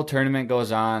that whole tournament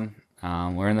goes on.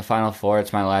 We're in the Final Four.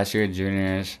 It's my last year of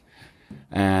juniors,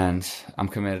 and I'm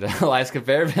committed to Alaska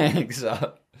Fairbanks.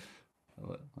 So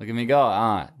look at me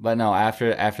go. But no,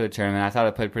 after the tournament, I thought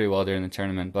I played pretty well during the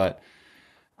tournament, but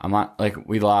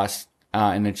we lost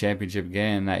in the championship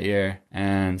game that year,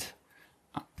 and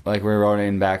like we're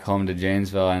rolling back home to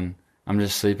Janesville, and I'm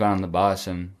just sleeping on the bus,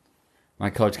 and my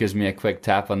coach gives me a quick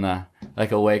tap on a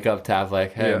wake up tap,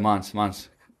 like, hey, Muntz,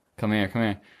 come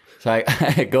here. So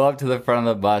I go up to the front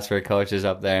of the bus where coach is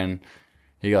up there, and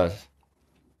he goes,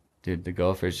 dude, the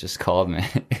Gophers just called me.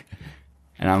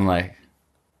 And I'm like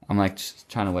just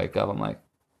trying to wake up. I'm like,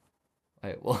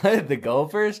 wait, what? The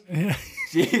Gophers?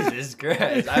 Jesus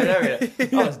Christ. I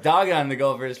was dogging on the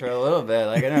Gophers for a little bit.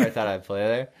 Like, I never thought I'd play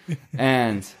there.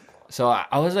 And so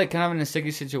I was like kind of in a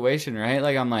sticky situation, right?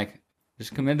 Like, I'm like,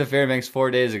 just committed to Fairbanks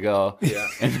 4 days ago. Yeah.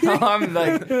 And now I'm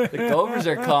like, the Gophers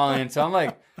are calling. So I'm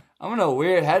like, I'm in a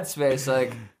weird headspace.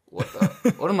 Like,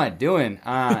 what am I doing?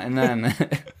 And then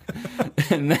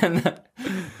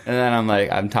I'm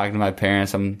like, I'm talking to my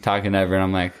parents. I'm talking to everyone.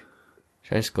 I'm like,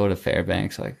 should I just go to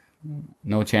Fairbanks? Like,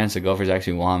 no chance the Gophers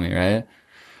actually want me, right?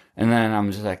 And then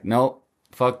I'm just like, nope,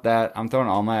 fuck that. I'm throwing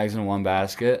all my eggs in one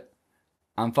basket.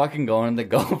 I'm fucking going to the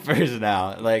Gophers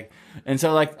now. Like, and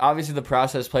so like obviously the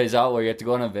process plays out where you have to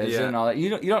go on a visit and all that. You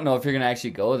don't know if you're gonna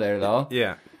actually go there though.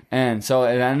 Yeah. And so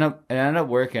it ended up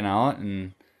working out,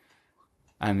 and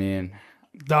I mean,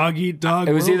 dog eat dog.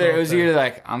 It was either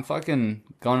like I'm fucking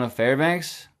going to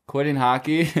Fairbanks, quitting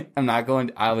hockey.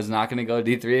 I was not gonna go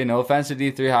D3. No offense to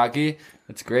D3 hockey.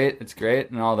 It's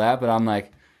great and all that, but I'm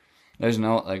like, there's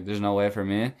no way for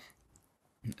me.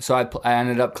 So I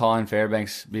ended up calling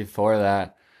Fairbanks before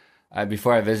that,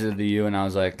 before I visited the U, and I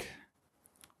was like,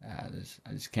 I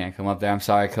just can't come up there. I'm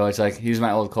sorry, coach. Like, he's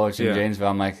my old coach in Janesville.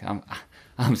 I'm like,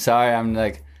 I'm sorry. I'm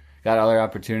like, got other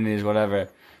opportunities, whatever.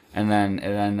 And then it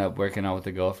ended up working out with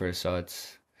the Gophers. So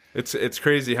it's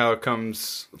crazy how it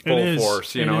comes full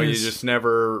force. You just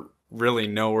never really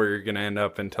know where you're going to end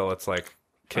up until it's like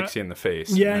kicks you in the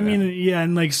face. Yeah,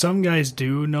 and like some guys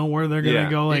do know where they're gonna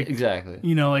go. Like, exactly.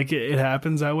 Like it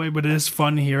happens that way. But it is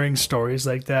fun hearing stories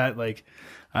like that. Like,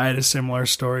 I had a similar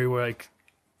story where like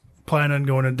planned on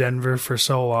going to Denver for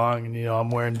so long, and I'm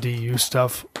wearing DU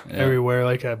stuff everywhere.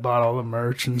 Like, I bought all the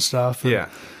merch and stuff. And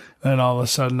then all of a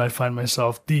sudden I find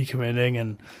myself decommitting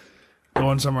and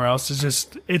going somewhere else.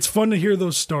 It's fun to hear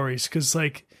those stories because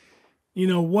like,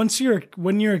 when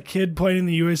you're a kid playing in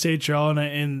the USHL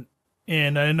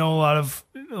and I know a lot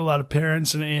of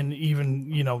parents and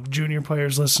even junior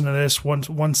players listen to this.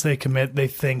 Once they commit, they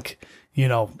think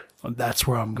that's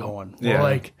where I'm going. Yeah. Well,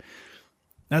 like,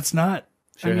 that's not.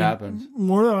 Shit happens.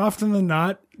 More often than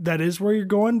not, that is where you're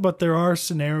going. But there are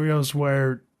scenarios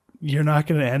where you're not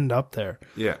going to end up there.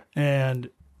 Yeah. And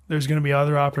there's going to be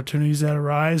other opportunities that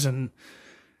arise, and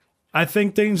I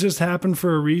think things just happen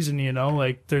for a reason.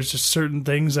 Like, there's just certain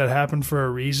things that happen for a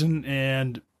reason,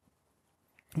 and.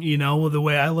 The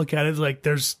way I look at it, like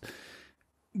there's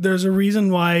a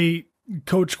reason why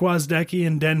Coach Gwozdecki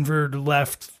in Denver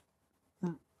left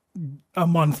a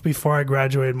month before I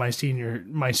graduated my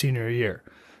senior year,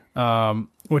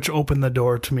 which opened the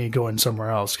door to me going somewhere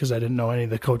else because I didn't know any of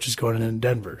the coaches going in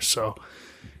Denver. So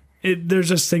there's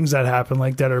just things that happen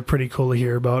like that are pretty cool to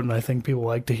hear about, and I think people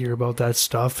like to hear about that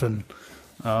stuff. And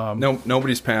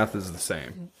nobody's path is the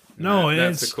same.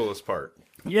 That's the coolest part.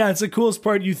 Yeah, it's the coolest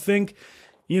part. You think.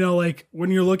 Like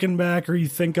when you're looking back or you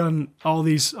think on all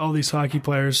these hockey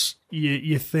players,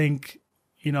 you think,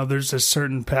 there's a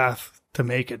certain path to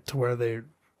make it to where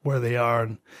where they are,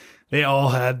 and they all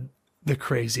had the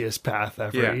craziest path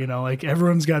ever. Yeah. You know, like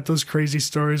everyone's got those crazy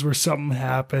stories where something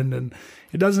happened, and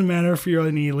it doesn't matter if you're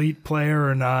an elite player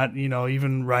or not. You know,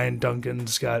 even Ryan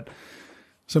Duncan's got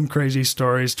some crazy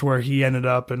stories to where he ended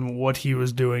up and what he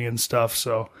was doing and stuff.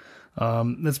 So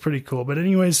that's pretty cool. But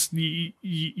anyways,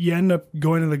 you end up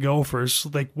going to the Gophers.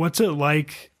 Like, what's it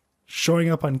like showing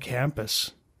up on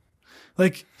campus?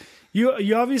 Like,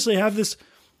 you obviously have this.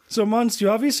 So, Munce, you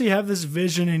obviously have this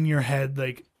vision in your head,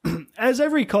 like, as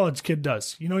every college kid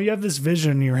does. You know, you have this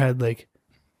vision in your head, like,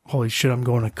 holy shit, I'm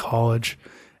going to college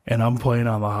and I'm playing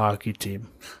on the hockey team.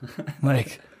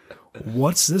 Like,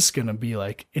 what's this going to be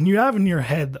like? And you have in your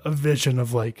head a vision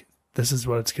of, like, this is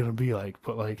what it's going to be like.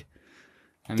 But, like,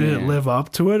 did it live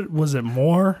up to it? Was it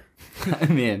more? I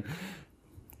mean,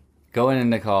 going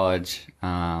into college,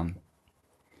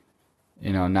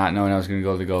 you know, not knowing I was going to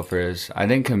go to the Gophers, I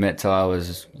didn't commit till it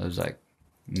was like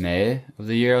May of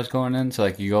the year I was going in. So,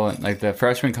 like, you go in, like, the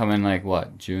freshmen come in, like,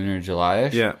 what, June or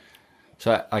July-ish? Yeah.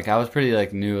 So, I was pretty,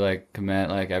 like, new, like, commit.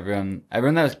 Like, everyone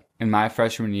that was in my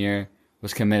freshman year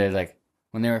was committed, like,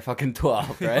 when they were fucking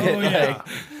 12, right? Oh, yeah.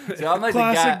 Like, so I'm like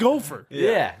Classic the guy, Gopher.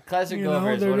 Yeah, classic You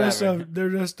Gophers, know, whatever.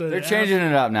 they're Changing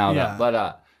it up now, Yeah. though.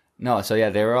 But, no, so, yeah,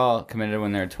 they were all committed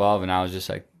when they were 12, and I was just,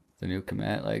 like, the new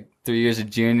commit. Like, 3 years of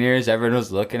juniors, everyone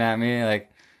was looking at me,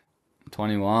 like,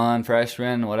 21,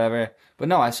 freshman, whatever. But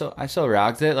no, I still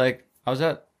rocked it. Like, I was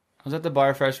at the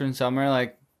bar freshman summer,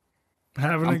 like,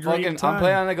 having a great time. I'm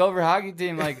playing on the Gopher hockey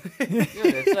team. Like, dude,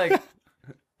 it's like,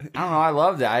 I don't know, I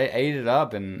loved it. I ate it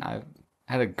up, and I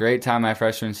had a great time my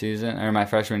freshman season, or my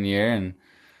freshman year, and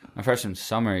my freshman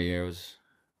summer year was,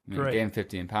 I mean, gained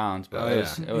 15 pounds, but it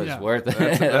was worth it.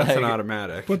 That's like, an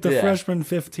automatic. Put the freshman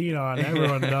 15 on.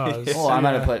 Everyone does. Well, I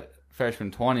might have put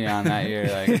freshman 20 on that year,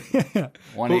 like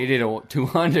 180 to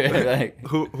 200. Like,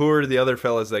 Who were the other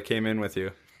fellas that came in with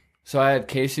you? so I had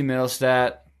Casey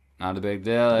Middlestat, not a big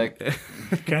deal. Like,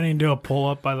 Can't even do a pull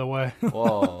up, by the way.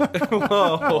 whoa,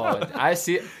 whoa. I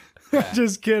see. Yeah.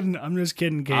 Just kidding. I'm just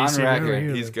kidding, Casey. On record, We're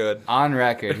here. He's good. On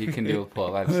record, he can do a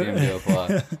pull-up. I've seen him do a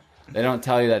pull-up. They don't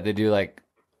tell you that they do like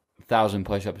 1,000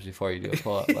 push-ups before you do a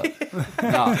pull-up. But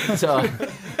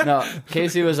no.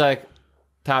 Casey was like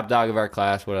top dog of our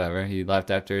class, whatever. He left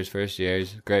after his first year.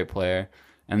 He's a great player.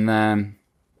 And then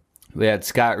we had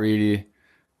Scott Reedy.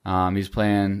 He's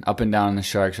playing up and down in the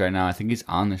Sharks right now. I think he's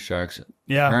on the Sharks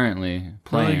currently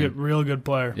playing. Real good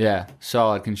player. Yeah,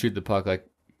 solid. Can shoot the puck like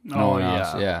no one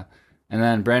else. Yeah. Yeah. And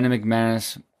then Brandon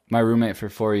McManus, my roommate for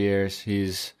 4 years.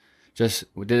 He's just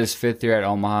did his 5th year at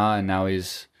Omaha, and now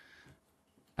he's,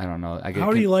 I don't know.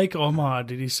 How do you like Omaha?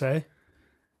 Did he say?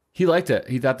 He liked it.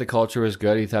 He thought the culture was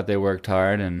good. He thought they worked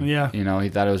hard, and you know, he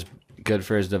thought it was good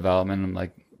for his development and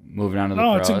like moving on to the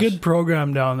pros. It's a good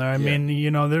program down there. I mean,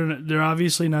 you know, they're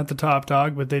obviously not the top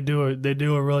dog, but they do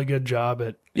a really good job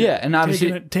at and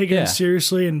obviously taking it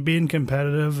seriously and being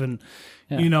competitive. And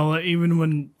you know,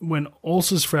 even when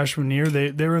Olson's freshman year,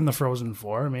 they were in the Frozen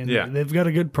Four. I mean, they've got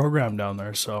a good program down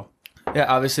there. So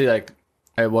obviously, like,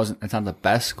 it's not the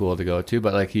best school to go to,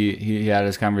 but like he had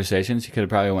his conversations. He could have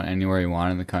probably went anywhere he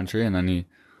wanted in the country, and then he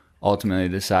ultimately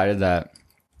decided that,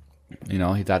 you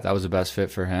know, he thought that was the best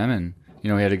fit for him, and you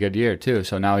know, he had a good year too.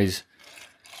 So now he's,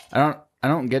 I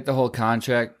don't get the whole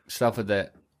contract stuff with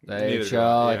the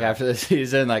AHL. Like, after the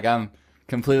season, like, I'm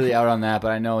completely out on that.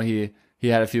 But I know he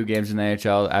had a few games in the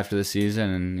AHL after the season,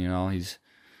 and you know,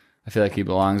 I feel like he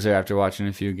belongs there after watching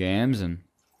a few games, and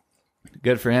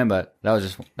good for him. But that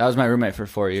was my roommate for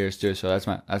 4 years too. So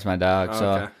that's my dog. Oh,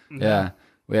 so okay. yeah,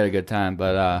 we had a good time.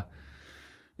 But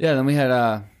then we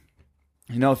had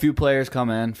you know, a few players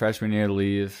come in freshman year to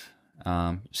leave.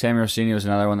 Sammy Rossini was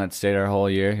another one that stayed our whole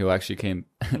year. Who actually came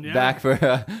back for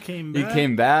He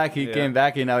came back.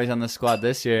 And now he's on the squad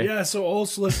this year. Yeah. So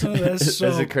also listen to this. So,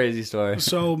 this is a crazy story.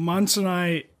 So Munce and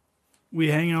I, we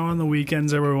hang out on the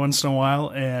weekends every once in a while,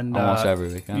 and almost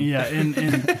every weekend. Yeah,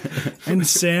 and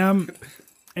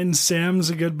Sam's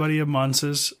a good buddy of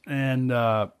Munce's, and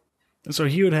so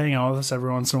he would hang out with us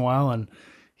every once in a while, and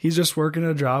he's just working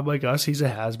a job like us. He's a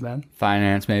has-been.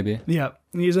 Finance, maybe. Yeah,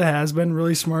 he's a has-been,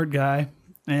 really smart guy.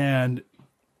 And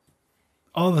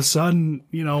all of a sudden,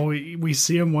 you know, we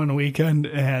see him one weekend,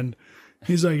 and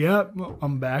he's like, yeah,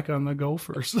 I'm back on the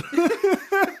Gophers.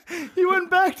 He went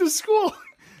back to school.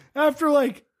 After,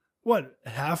 like,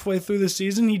 halfway through the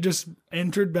season, he just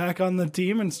entered back on the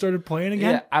team and started playing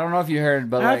again? Yeah, I don't know if you heard,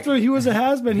 but after he was a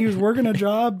has-been, he was working a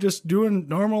job, just doing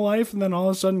normal life, and then all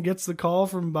of a sudden gets the call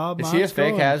from Bob Motzko. Is he a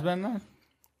fake has-been, though?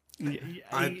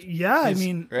 I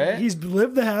mean, right? he's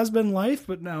lived the has-been life,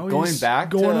 but now going he's back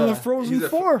going to the He's Frozen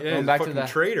Four. Going back to the that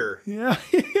traitor. Yeah.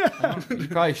 You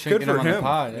probably shouldn't Good get him for on him. the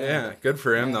pod. Yeah, good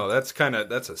for him though.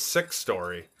 That's a sick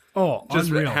story. Oh, Just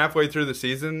unreal. halfway through the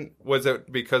season, was it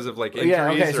because of like injuries? Yeah,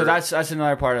 okay, so or- that's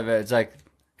another part of it. It's like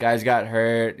guys got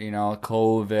hurt,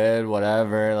 COVID,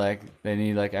 whatever. Like they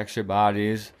need like extra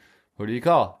bodies. Who do you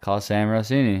call? Call Sam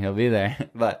Rossini. He'll be there.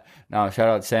 But no, shout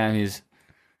out Sam. He's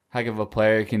heck of a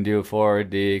player. He can do forward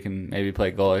D. He can maybe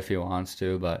play goal if he wants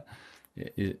to. But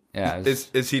yeah,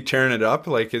 is he tearing it up?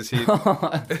 Like is he,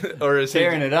 or is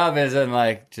tearing he it up? Isn't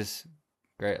like just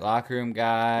great locker room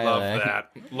guy.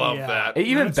 Love Yeah. that.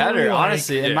 Even That's what better, we like.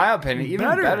 honestly, in my opinion. Even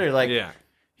better. Like Yeah.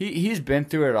 he's been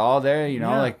through it all there.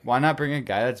 Yeah. Like why not bring a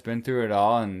guy that's been through it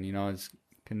all and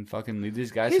can fucking lead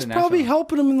these guys He's to the probably national.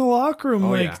 helping him in the locker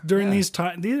room, yeah. during these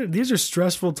times. These are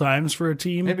stressful times for a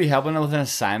team. Maybe helping them with an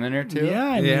assignment or two. Yeah,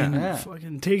 I Yeah. mean, Yeah.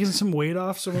 fucking taking some weight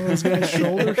off some of those guys'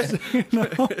 shoulders.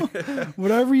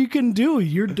 Whatever you can do,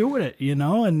 you're doing it.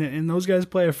 And those guys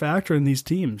play a factor in these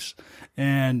teams.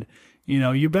 And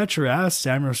you bet your ass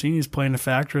Sam Rossini's playing a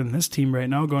factor in this team right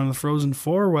now, going to the Frozen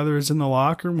Four, whether it's in the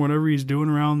locker room, whatever he's doing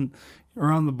around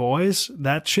the boys.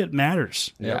 That shit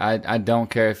matters. Yeah, I don't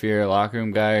care if you're a locker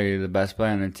room guy or you're the best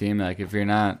player on the team. Like if you're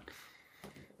not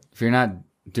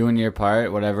doing your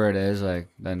part, whatever it is, like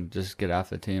then just get off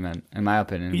the team. And in my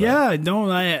opinion, Yeah,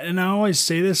 I always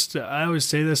say this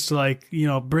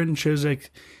to Britton Chiswick.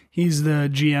 He's the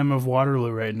GM of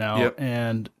Waterloo right now, Yep.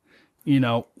 and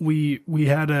we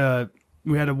had a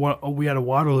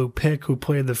Waterloo pick who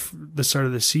played the start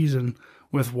of the season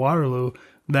with Waterloo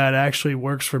that actually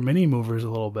works for Mini Movers a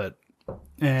little bit,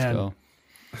 and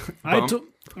so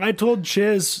I told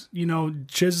Chiz,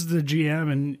 Chiz is the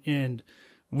GM, and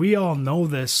we all know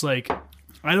this. Like,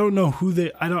 I don't know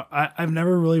I've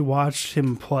never really watched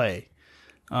him play,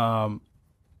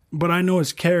 but I know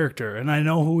his character and I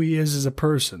know who he is as a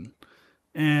person,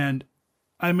 and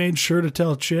I made sure to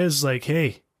tell Chiz, like,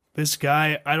 hey, this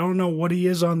guy, I don't know what he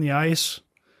is on the ice,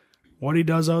 what he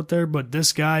does out there, but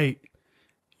this guy,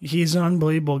 he's an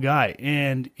unbelievable guy,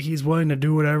 and he's willing to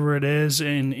do whatever it is,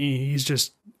 and he's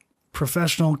just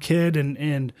professional kid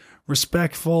and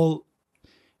respectful.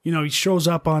 He shows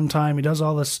up on time. He does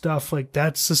all this stuff. Like,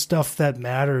 that's the stuff that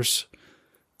matters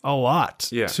a lot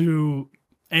to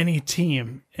any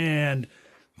team. And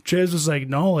Chiz was like,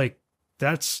 no, like,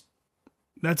 that's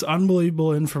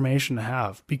unbelievable information to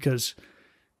have, because,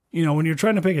 when you're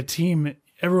trying to pick a team,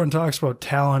 everyone talks about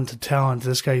talent to talent.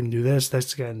 This guy can do this,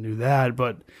 this guy can do that.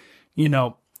 But,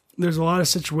 there's a lot of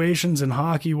situations in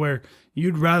hockey where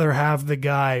you'd rather have the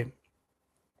guy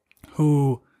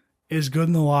who is good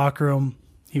in the locker room.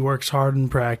 He works hard in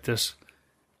practice.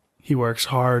 He works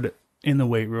hard in the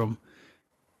weight room.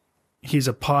 He's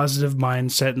a positive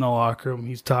mindset in the locker room.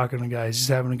 He's talking to guys. He's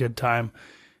having a good time.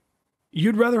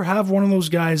 You'd rather have one of those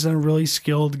guys than a really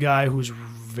skilled guy who's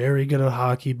very good at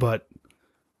hockey but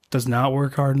does not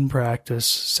work hard in practice,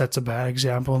 sets a bad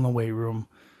example in the weight room.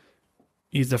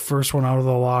 He's the first one out of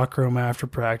the locker room after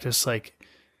practice. Like,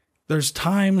 there's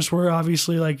times where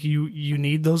obviously, like, you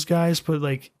need those guys, but,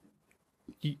 like,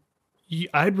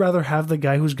 I'd rather have the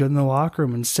guy who's good in the locker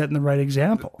room and setting the right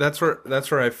example. That's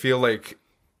where I feel like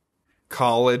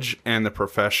college and the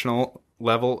professional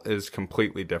level is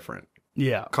completely different.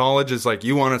 Yeah. College is like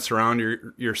you want to surround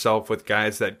yourself with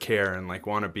guys that care and like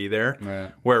want to be there.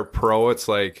 Right. Where pro, it's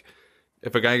like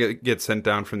if a guy gets sent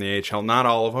down from the AHL, not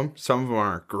all of them. Some of them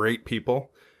are great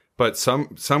people, but some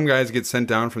guys get sent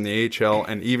down from the AHL,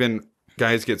 and even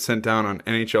guys get sent down on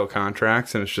NHL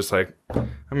contracts, and it's just like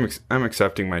I'm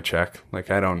accepting my check. Like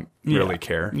I don't really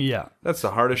care. Yeah. That's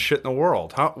the hardest shit in the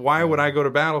world. Why would I go to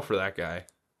battle for that guy?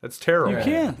 That's terrible. You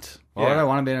can't. Why would I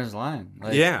want to be in his line?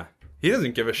 Like, Yeah. He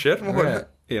doesn't give a shit. Right.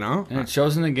 And it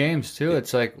shows in the games too.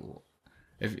 It's like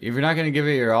if you're not going to give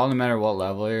it your all, no matter what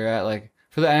level you're at, like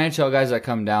for the NHL guys that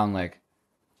come down, like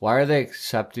why are they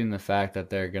accepting the fact that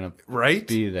they're going to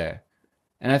be there?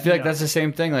 And I feel like that's the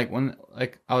same thing. Like when,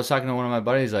 like I was talking to one of my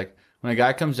buddies, like when a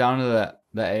guy comes down to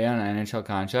the A on an NHL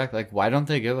contract, like why don't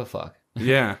they give a fuck?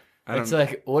 Yeah. It's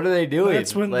like, what are they doing?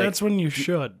 That's when you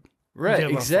should. Right,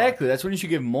 exactly. That's when you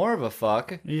should give more of a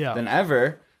fuck than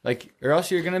ever. Like, or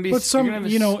else you're gonna be. But some,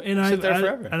 sit there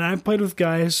forever. And I've played with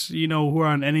guys, who are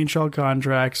on NHL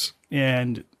contracts,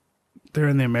 and they're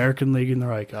in the American League, and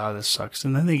they're like, "Oh, this sucks,"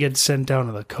 and then they get sent down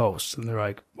to the coast, and they're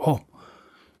like, "Oh,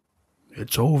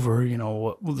 it's over."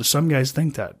 Well, some guys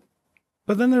think that,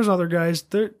 but then there's other guys.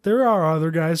 There are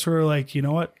other guys who are like, you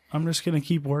know what? I'm just gonna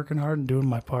keep working hard and doing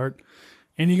my part,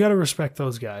 and you got to respect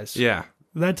those guys. Yeah.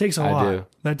 That takes a lot. do.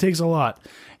 That takes a lot.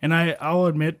 And I'll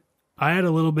admit, I had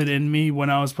a little bit in me when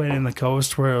I was playing in the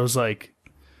coast where it was like,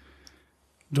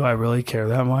 do I really care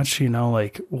that much? You know,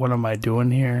 like, what am I doing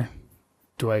here?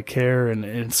 Do I care? And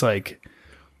it's like,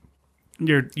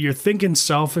 you're thinking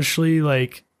selfishly,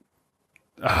 like,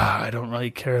 I don't really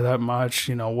care that much.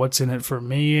 You know, what's in it for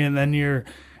me? And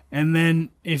then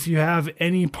if you have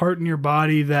any part in your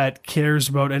body that cares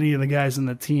about any of the guys in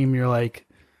the team, you're like,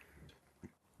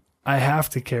 I have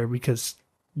to care because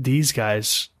these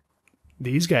guys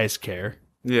care.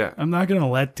 Yeah. I'm not going to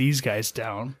let these guys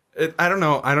down. I don't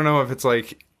know if it's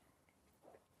like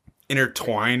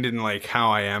intertwined in like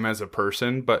how I am as a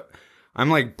person, but I'm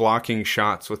like blocking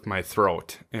shots with my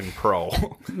throat in pro.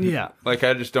 Yeah. Like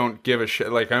I just don't give a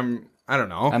shit. Like I don't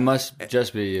know. That must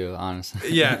just be you,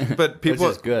 honestly. Yeah, but people,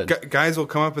 which is good. Guys will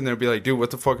come up and they'll be like, dude,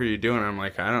 what the fuck are you doing? I'm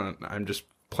like, I'm just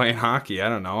playing hockey. I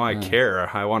don't know. I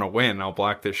care. I want to win. I'll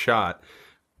block this shot.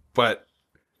 But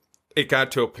it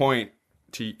got to a point,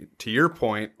 to your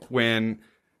point, when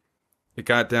it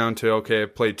got down to, okay, I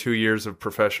played 2 years of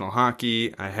professional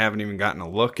hockey. I haven't even gotten a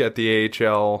look at the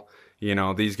AHL. You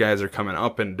know, these guys are coming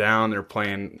up and down. They're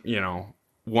playing, you know,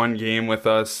 one game with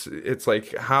us. It's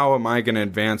like, how am I going to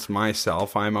advance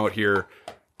myself? I'm out here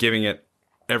giving it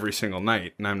every single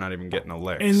night, and I'm not even getting a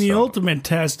lick. And the ultimate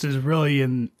test is really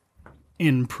in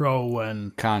pro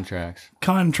when contracts,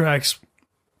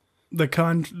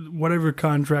 whatever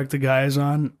contract the guy is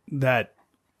on, that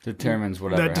determines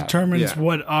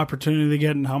what opportunity they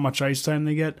get and how much ice time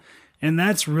they get. And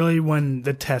that's really when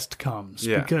the test comes.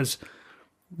 Yeah. Because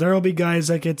there will be guys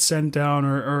that get sent down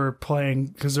or playing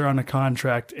because they're on a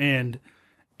contract, and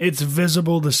it's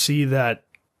visible to see that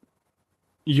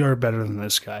you're better than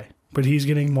this guy. But he's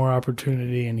getting more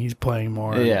opportunity and he's playing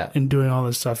more and doing all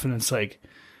this stuff. And it's like,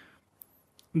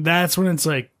 that's when it's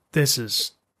like, this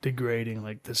is degrading.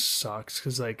 Like, this sucks.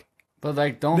 Because, like, but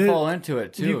like, don't fall into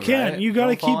it too. You can't. Right? You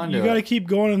gotta keep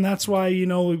going, and that's why, you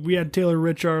know, we had Taylor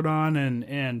Richard on,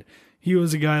 and he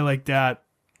was a guy like that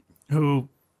who,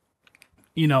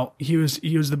 you know, he was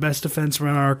the best defenseman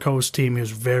on our coast team. He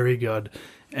was very good,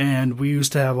 and we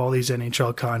used to have all these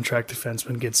NHL contract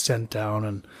defensemen get sent down,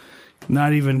 and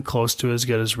not even close to as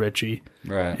good as Richie.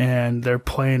 Right. And they're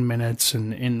playing minutes,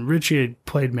 and Richie had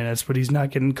played minutes, but he's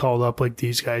not getting called up like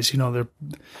these guys. You know,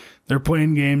 they're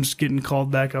playing games, getting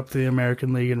called back up to the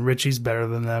American League, and Richie's better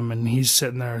than them, and he's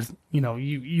sitting there, you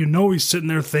know he's sitting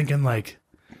there thinking, like,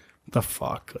 the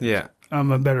fuck? Like, yeah.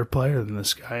 I'm a better player than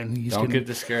this guy, and he's don't get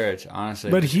discouraged,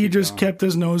 honestly. But he just kept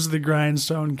his nose to the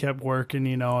grindstone, kept working,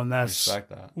 you know, and that's... Respect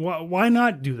that. Why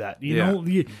not do that? You know,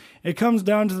 it comes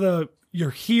down to you're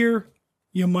here,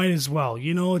 you might as well.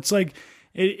 You know, it's like,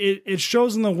 it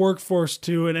shows in the workforce,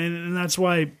 too, and that's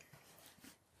why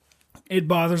it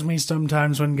bothers me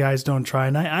sometimes when guys don't try,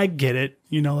 and I get it,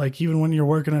 you know, like, even when you're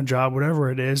working a job, whatever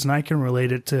it is, and I can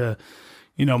relate it to,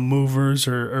 you know, movers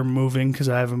or moving, because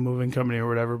I have a moving company or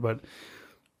whatever, but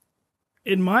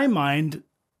in my mind,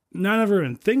 not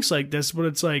everyone thinks like this, but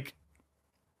it's like,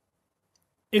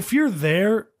 if you're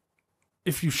there,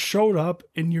 if you showed up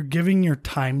and you're giving your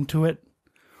time to it,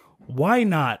 why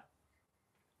not?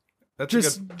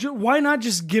 Why not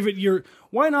just give it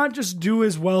why not just do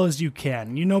as well as you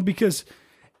can? You know, because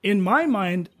in my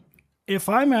mind, if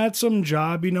I'm at some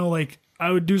job, you know, like, I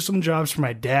would do some jobs for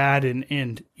my dad,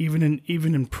 and even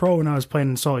in pro, when I was playing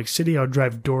in Salt Lake City, I would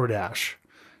drive DoorDash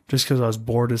just because I was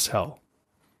bored as hell.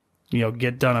 You know,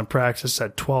 get done at practice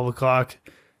at 12 o'clock.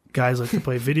 Guys like to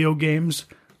play video games.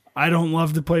 I don't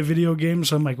love to play video games,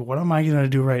 so I'm like, what am I going to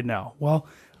do right now? Well,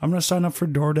 I'm going to sign up for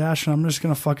DoorDash, and I'm just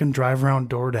going to fucking drive around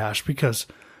DoorDash because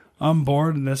I'm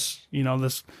bored, and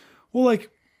well, like,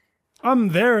 I'm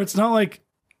there. It's not like,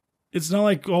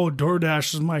 oh,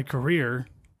 DoorDash is my career.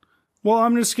 Well,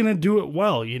 I'm just going to do it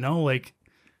well, you know? Like,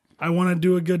 I want to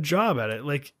do a good job at it.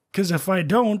 Like, because if I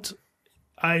don't,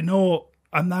 I know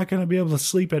I'm not going to be able to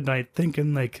sleep at night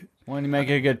thinking, like... When you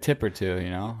make a good tip or two, you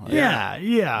know? Like,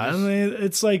 yeah. I mean,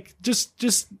 it's like,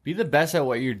 just... Be the best at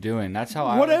what you're doing. That's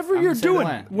how whatever you're doing,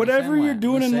 it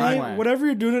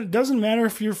doesn't matter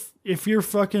if you're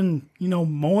fucking, you know,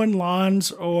 mowing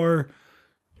lawns or,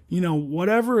 you know,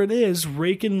 whatever it is,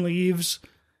 raking leaves,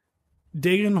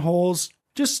 digging holes,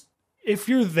 just... If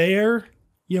you're there,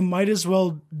 you might as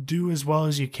well do as well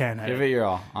as you can. Give it your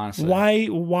all, honestly.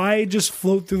 Why just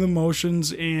float through the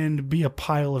motions and be a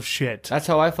pile of shit? That's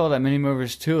how I felt at Mini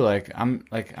Movers too. I'm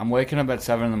waking up at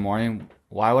 7 a.m.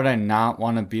 Why would I not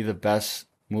want to be the best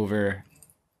mover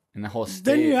in the whole state?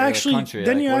 Then you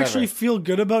country? Actually feel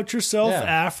good about yourself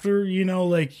after, you know,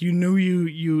 like, you knew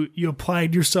you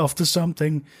applied yourself to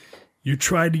something, you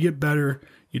tried to get better,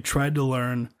 you tried to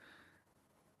learn.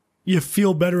 You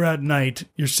feel better at night.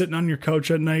 You're sitting on your couch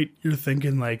at night. You're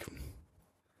thinking, like,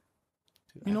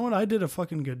 You know what? I did a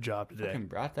fucking good job today. Fucking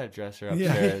brought that dresser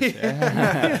upstairs.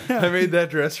 I made that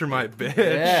dresser my bitch.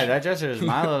 Yeah, that dresser is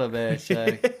my little bitch.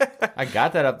 Like, I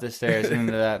got that up the stairs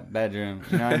into that bedroom.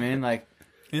 You know what I mean? Like,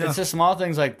 it's the small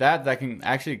things like that can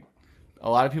actually, a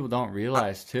lot of people don't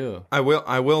realize too. I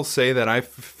will say that I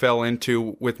fell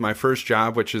into, with my first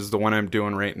job, which is the one I'm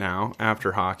doing right now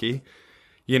after hockey.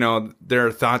 You know, there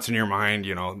are thoughts in your mind,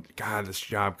 you know, God, this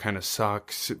job kind of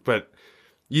sucks. But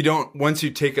you don't, once you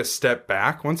take a step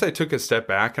back, once I took a step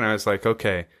back and I was like,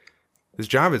 okay, this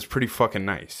job is pretty fucking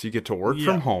nice. You get to work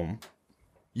from home.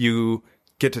 You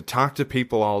get to talk to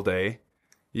people all day.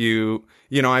 You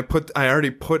know, I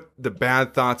already put the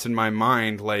bad thoughts in my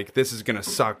mind, like this is going to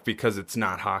suck because it's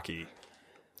not hockey.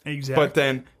 Exactly.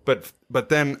 But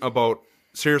then about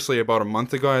a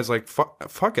month ago, I was like,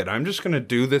 fuck it. I'm just going to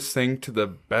do this thing to the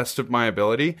best of my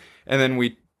ability. And then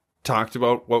we talked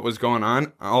about what was going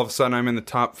on. All of a sudden, I'm in the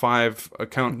top 5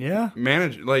 account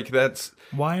manager. Like, that's...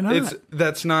 Why not?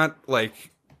 That's not,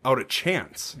 like, out of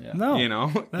chance. Yeah. No. You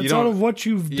know? That's out of what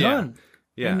you've done.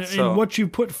 Yeah. And what you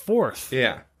put forth.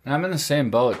 Yeah. And I'm in the same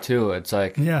boat, too. It's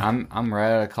like, I'm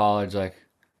right out of college, like,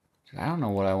 I don't know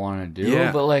what I want to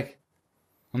do. But, like,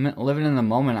 I'm living in the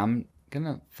moment. I'm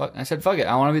I said, fuck it.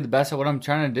 I want to be the best at what I'm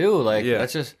trying to do. Like,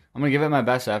 that's just, I'm going to give it my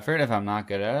best effort. If I'm not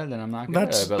good at it, then I'm not good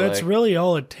at it. But that's really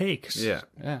all it takes. Yeah.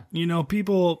 Yeah. You know,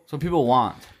 people... So people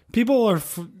want.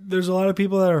 There's a lot of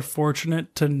people that are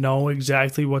fortunate to know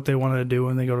exactly what they want to do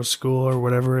when they go to school or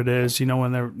whatever it is. You know,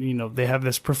 when they're, you know, they have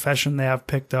this profession they have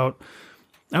picked out.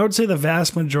 I would say the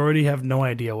vast majority have no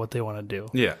idea what they want to do.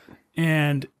 Yeah.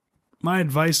 And my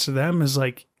advice to them is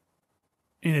like,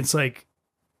 and it's like,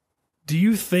 do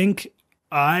you think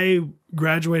I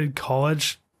graduated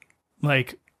college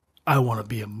like I want to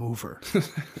be a mover?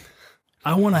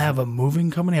 I want to have a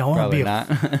moving company. I want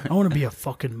to be a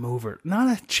fucking mover.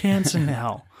 Not a chance in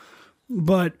hell.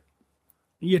 But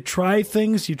you try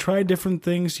things, you try different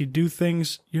things, you do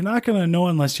things. You're not going to know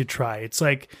unless you try. It's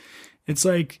like,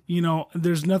 you know,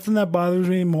 there's nothing that bothers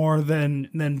me more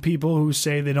than people who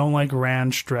say they don't like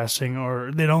ranch dressing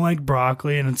or they don't like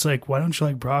broccoli. And it's like, why don't you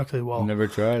like broccoli? Well, I've never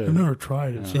tried it. I've never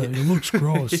tried it. So it looks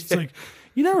gross. It's like,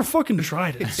 you never fucking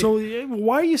tried it. So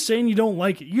why are you saying you don't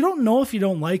like it? You don't know if you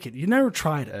don't like it. You never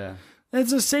tried it. Yeah.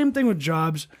 It's the same thing with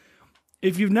jobs.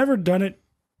 If you've never done it,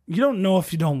 you don't know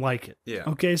if you don't like it. Yeah.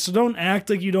 Okay, so don't act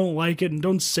like you don't like it and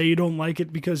don't say you don't like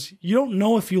it because you don't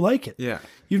know if you like it. Yeah.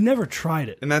 You've never tried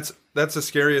it. And that's the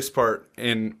scariest part.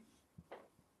 And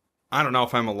I don't know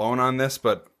if I'm alone on this,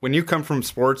 but when you come from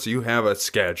sports, you have a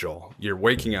schedule. You're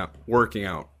waking up, working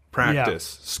out,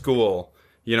 practice, school.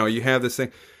 You know, you have this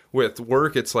thing. With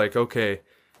work, it's like, okay,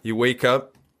 you wake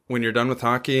up when you're done with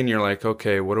hockey and you're like,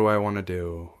 okay, what do I want to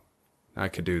do? I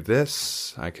could do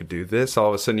this. I could do this. All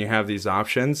of a sudden you have these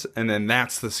options. And then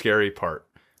that's the scary part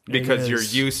because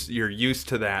you're used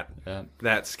to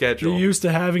that schedule. You're used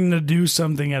to having to do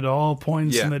something at all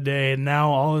points in the day. And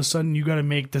now all of a sudden you got to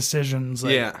make decisions.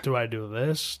 Like, do I do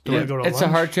this? Do I go to lunch? It's a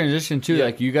hard transition too. Yeah.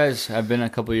 Like you guys have been a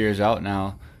couple years out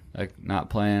now, like not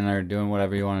playing or doing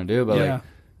whatever you want to do. But like,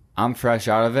 I'm fresh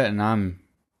out of it, and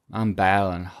I'm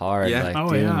battling hard,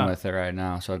 dealing with it right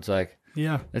now. So it's like,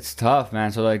 it's tough,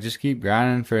 man. So like, just keep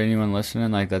grinding for anyone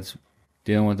listening, like that's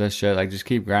dealing with this shit. Like, just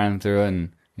keep grinding through it,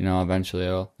 and you know, eventually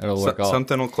it'll work out.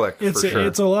 Something will click. For sure.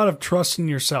 It's a lot of trust in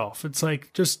yourself. It's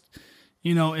like just,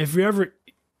 you know, if you ever,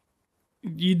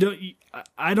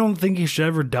 I don't think you should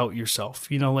ever doubt yourself.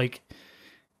 You know, like,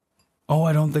 oh,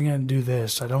 I don't think I can do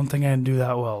this. I don't think I can do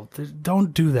that well.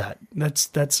 Don't do that.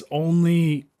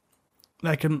 Only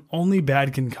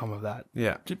bad can come of that.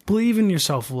 Yeah. Just believe in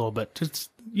yourself a little bit. Just,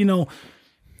 you know,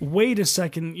 wait a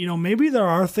second. You know, maybe there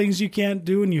are things you can't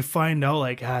do and you find out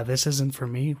like, this isn't for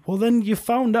me. Well, then you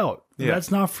found out. Yeah. That's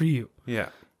not for you. Yeah.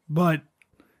 But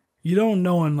you don't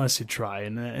know unless you try.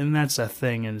 And that's the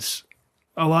thing is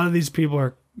a lot of these people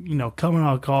are, you know, coming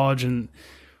out of college and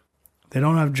they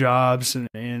don't have jobs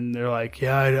and they're like,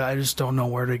 I just don't know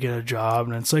where to get a job.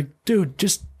 And it's like, dude,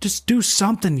 just do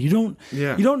something. You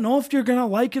don't know if you're going to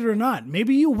like it or not.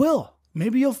 Maybe you will.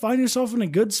 Maybe you'll find yourself in a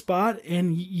good spot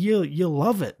and you'll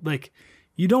love it. Like,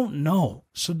 you don't know.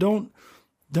 So don't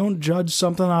judge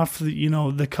something off the, you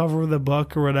know, the cover of the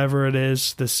book or whatever it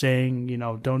is, the saying, you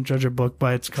know, don't judge a book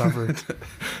by its cover.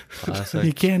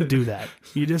 You can't do that.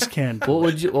 You just can't. What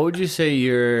would you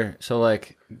say so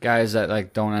like guys that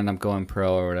like don't end up going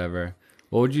pro or whatever,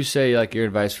 what would you say like your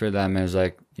advice for them is,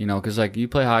 like, you know, because like you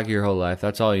play hockey your whole life,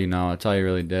 that's all you know, that's all you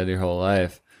really did your whole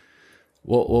life.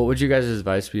 What would you guys'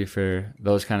 advice be for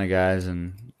those kind of guys,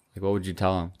 and like what would you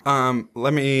tell them?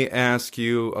 Let me ask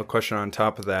you a question on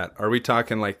top of that. Are we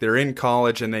talking like they're in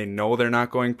college and they know they're not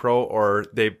going pro, or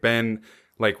they've been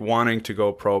like wanting to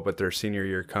go pro, but their senior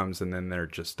year comes and then they're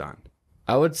just done?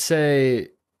 I would say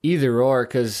either or,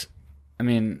 because I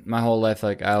mean, my whole life,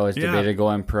 like I always debated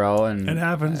going pro, and it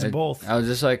happens to both. I was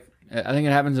just like, I think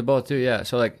it happens to both too. Yeah.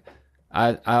 So like,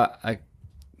 I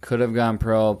could have gone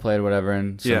pro, played whatever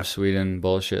in some Sweden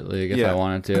bullshit league if I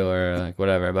wanted to, or like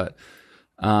whatever. But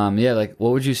like,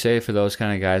 what would you say for those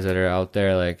kind of guys that are out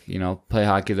there, like, you know, play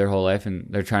hockey their whole life and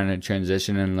they're trying to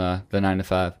transition in the 9 to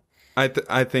 5?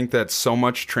 I think that so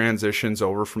much transitions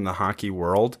over from the hockey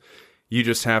world. You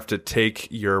just have to take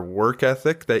your work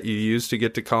ethic that you used to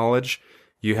get to college.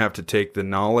 You have to take the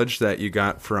knowledge that you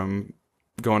got from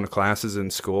going to classes in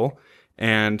school.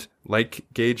 And like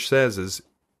Gage says, is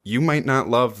you might not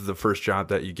love the first job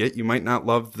that you get. You might not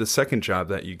love the second job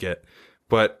that you get.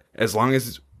 But as long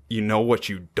as you know what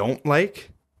you don't like,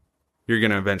 you're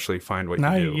going to eventually find what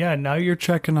you do. Yeah, now you're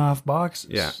checking off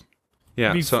boxes.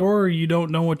 Yeah. Before, you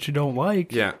don't know what you don't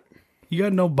like. Yeah. You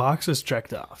got no boxes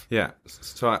checked off. Yeah.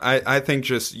 So I think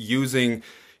just using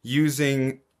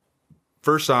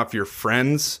first off your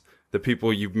friends, the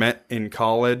people you've met in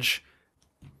college,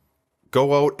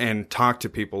 go out and talk to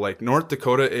people. Like North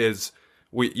Dakota is,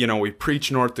 we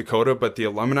preach North Dakota, but the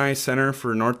Alumni Center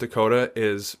for North Dakota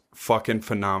is fucking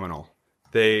phenomenal.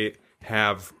 They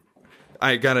have,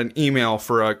 I got an email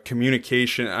for a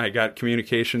communication. I got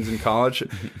communications in college.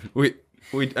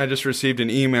 I just received an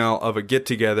email of a get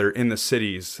together in the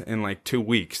cities in like 2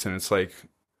 weeks. And it's like,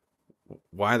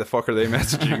 why the fuck are they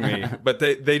messaging me? But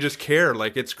they just care.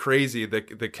 Like, it's crazy, the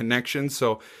connections.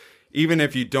 So even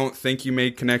if you don't think you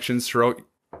made connections throughout,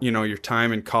 your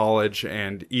time in college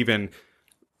and even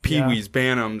Pee-wees,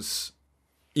 Bantams,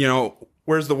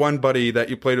 where's the one buddy that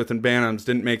you played with in Bantams,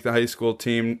 didn't make the high school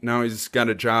team, now he's got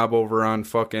a job over on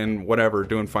fucking whatever,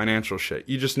 doing financial shit.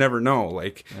 You just never know.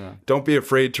 Like, don't be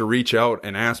afraid to reach out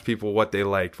and ask people what they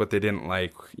liked, what they didn't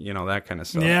like, that kind of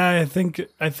stuff. Yeah,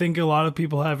 I think a lot of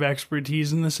people have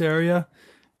expertise in this area,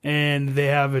 and they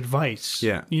have advice.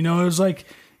 Yeah. It was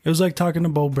like talking to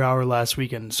Bo Brower last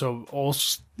weekend. So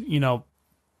also,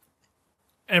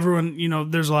 everyone,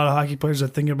 there's a lot of hockey players that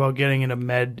are thinking about getting into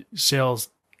med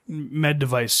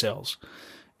device sales,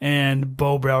 and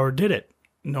Bo Brower did it.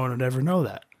 No one would ever know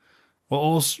that.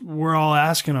 Well, we're all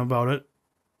asking about it.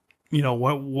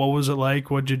 What was it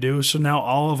like? What'd you do? So now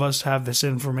all of us have this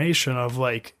information of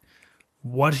like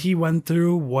what he went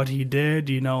through, what he did.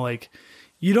 Like,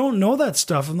 you don't know that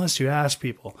stuff unless you ask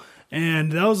people.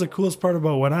 And that was the coolest part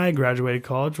about when I graduated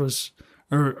college was,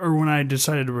 or when I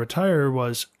decided to retire,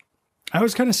 was I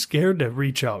was kind of scared to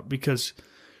reach out because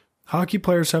hockey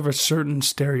players have a certain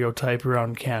stereotype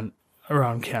around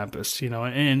campus,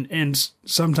 and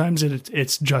sometimes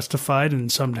it's justified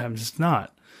and sometimes it's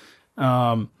not.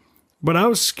 But I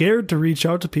was scared to reach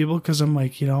out to people because I'm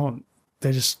like, I'm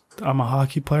a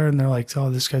hockey player, and they're like, oh,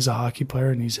 this guy's a hockey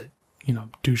player and he's a,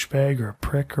 douchebag or a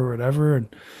prick or whatever. And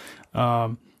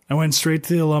I went straight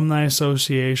to the Alumni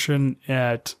Association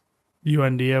at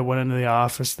UND. I went into the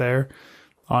office there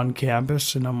on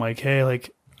campus, and I'm like, hey,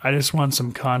 like, I just want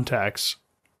some contacts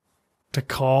to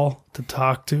call, to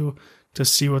talk to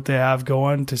see what they have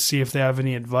going, to see if they have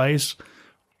any advice.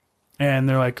 And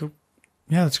they're like,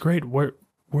 yeah, that's great. Where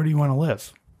do you want to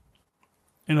live?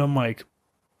 And I'm like,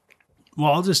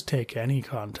 well, I'll just take any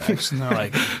contacts. And they're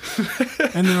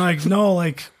like, no,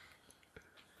 like,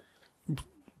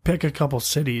 pick a couple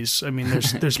cities. I mean,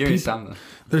 there's people,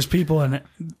 there's people in it.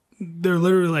 They're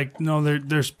literally like, no,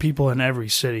 there's people in every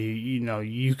city.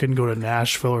 You can go to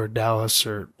Nashville or Dallas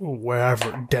or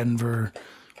wherever, Denver.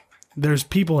 There's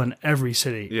people in every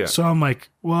city. Yeah. So I'm like,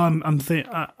 well, I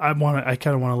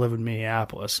kind of want to live in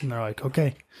Minneapolis. And they're like,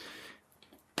 okay.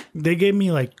 They gave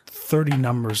me like 30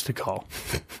 numbers to call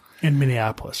in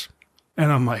Minneapolis.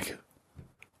 And I'm like,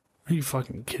 are you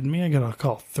fucking kidding me? I gotta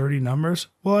call 30 numbers?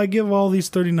 Well, I give all these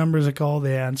 30 numbers a call.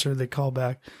 They answer, they call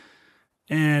back.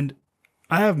 And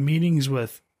I have meetings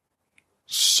with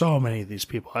so many of these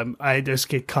people. I just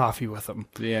get coffee with them.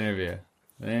 The interview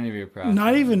process.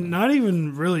 Not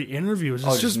even really interviews.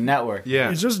 It's just network.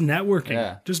 Yeah. It's just networking.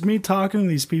 Yeah. Just me talking to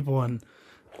these people, and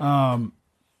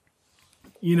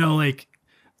like,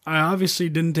 I obviously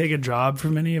didn't take a job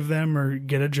from any of them or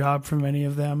get a job from any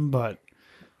of them, but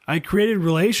I created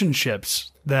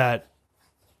relationships that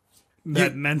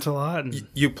meant a lot. And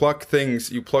you pluck things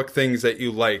that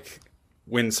you like.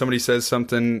 When somebody says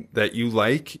something that you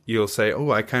like, you'll say,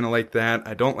 oh, I kind of like that.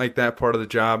 I don't like that part of the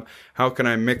job. How can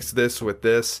I mix this with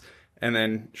this? And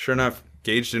then sure enough,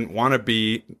 Gage didn't want to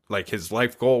be, like, his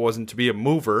life goal wasn't to be a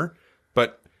mover,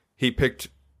 but he picked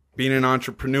being an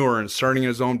entrepreneur and starting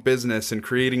his own business and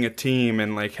creating a team.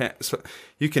 And like, so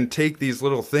you can take these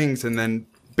little things and then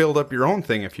build up your own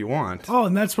thing if you want. Oh,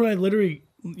 and that's what I literally,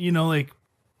 like,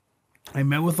 I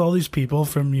met with all these people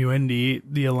from UND,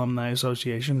 the Alumni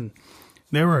Association.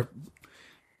 They were,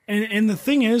 and the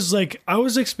thing is, like, I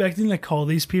was expecting to call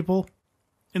these people,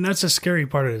 and that's the scary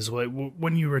part of it, is like,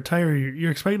 when you retire,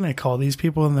 you're expecting to call these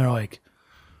people, and they're like,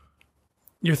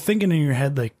 you're thinking in your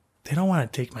head, like, they don't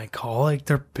want to take my call, like,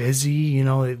 they're busy,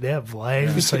 they have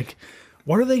lives, like,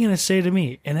 what are they going to say to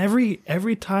me? And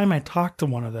every time I talked to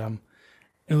one of them,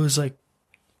 it was like,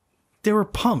 they were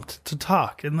pumped to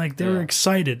talk, and like they were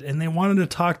excited, and they wanted to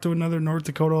talk to another North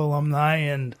Dakota alumni,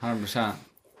 and 100%.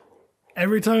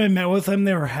 Every time I met with them,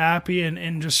 they were happy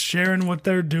and just sharing what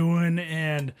they're doing,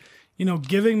 and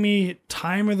giving me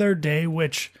time of their day,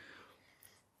 which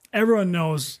everyone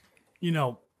knows,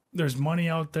 there's money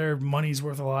out there, money's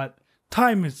worth a lot.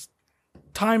 Time is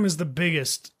the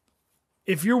biggest.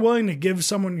 If you're willing to give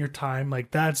someone your time, like,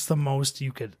 that's the most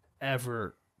you could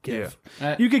ever give.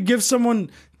 Yeah. You could give someone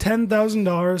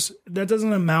 $10,000. That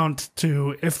doesn't amount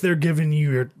to if they're giving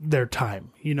you their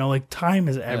time. Like, time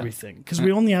is everything, because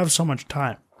we only have so much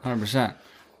time. 100%.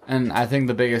 And I think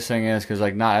the biggest thing is because,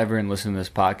 like, not everyone listening to this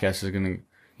podcast is going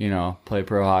to, play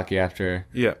pro hockey after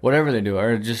whatever they do,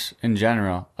 or just in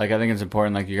general. Like, I think it's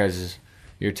important, like,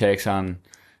 your takes on,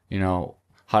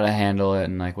 how to handle it,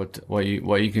 and like what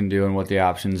you can do and what the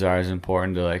options are is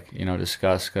important to, like,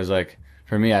 discuss, because, like,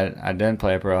 for me, I didn't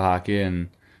play pro hockey, and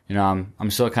I'm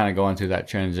still kind of going through that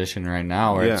transition right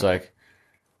now where it's like,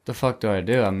 the fuck do I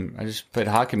do? I just played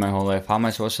hockey my whole life. How am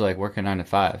I supposed to, like, work a 9 to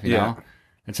 5? You know,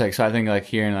 it's like, so I think, like,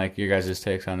 hearing, like, your guys'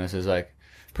 takes on this is, like,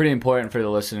 pretty important for the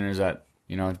listeners that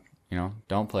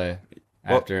don't play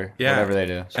after whatever they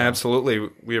do. So. Absolutely.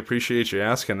 We appreciate you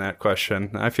asking that question.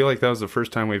 I feel like that was the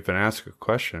first time we've been asked a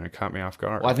question. It caught me off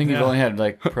guard. Well, I think you've only had,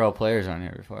 like, pro players on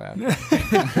here before.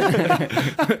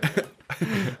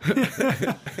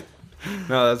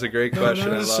 No, that's a great question.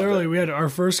 Not necessarily. We had our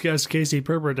first guest, Casey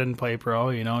Perper, didn't play pro,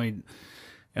 and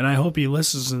I hope he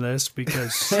listens to this,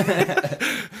 because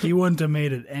he wouldn't have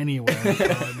made it anywhere.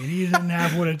 I mean, he didn't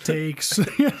have what it takes.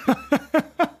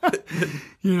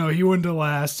 He wouldn't have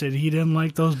lasted. He didn't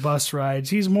like those bus rides.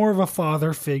 He's more of a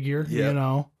father figure,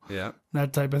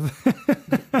 that type of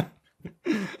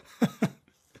thing.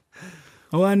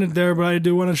 I'll end it there, but I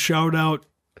do want to shout out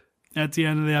at the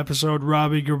end of the episode,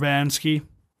 Robbie Grabansky.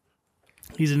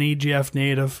 He's an EGF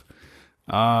native.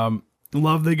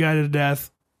 Love the guy to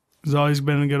death. He's always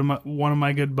been one of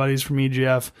my good buddies from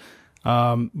EGF.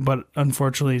 But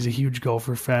unfortunately, he's a huge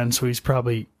Gopher fan, so he's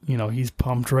probably, he's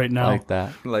pumped right now. Like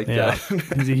that.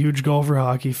 He's a huge Gopher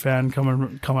hockey fan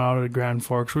coming out of the Grand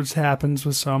Forks, which happens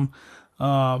with some.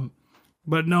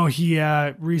 But no, he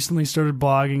recently started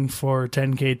blogging for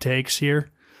 10K Takes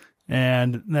here,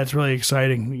 and that's really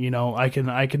exciting. I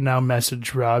can now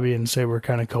message Robbie and say we're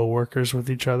kind of co-workers with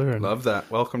each other. And love that.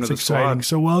 Welcome to the exciting. squad.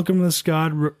 So welcome to the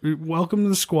squad. Welcome to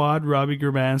the squad, Robbie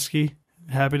Grabansky.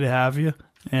 Happy to have you.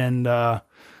 And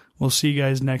we'll see you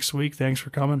guys next week. Thanks for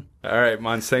coming. All right,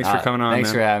 Mons. Thanks for coming on.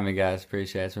 Thanks for having me, guys.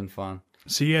 Appreciate it. It's been fun.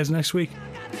 See you guys next week.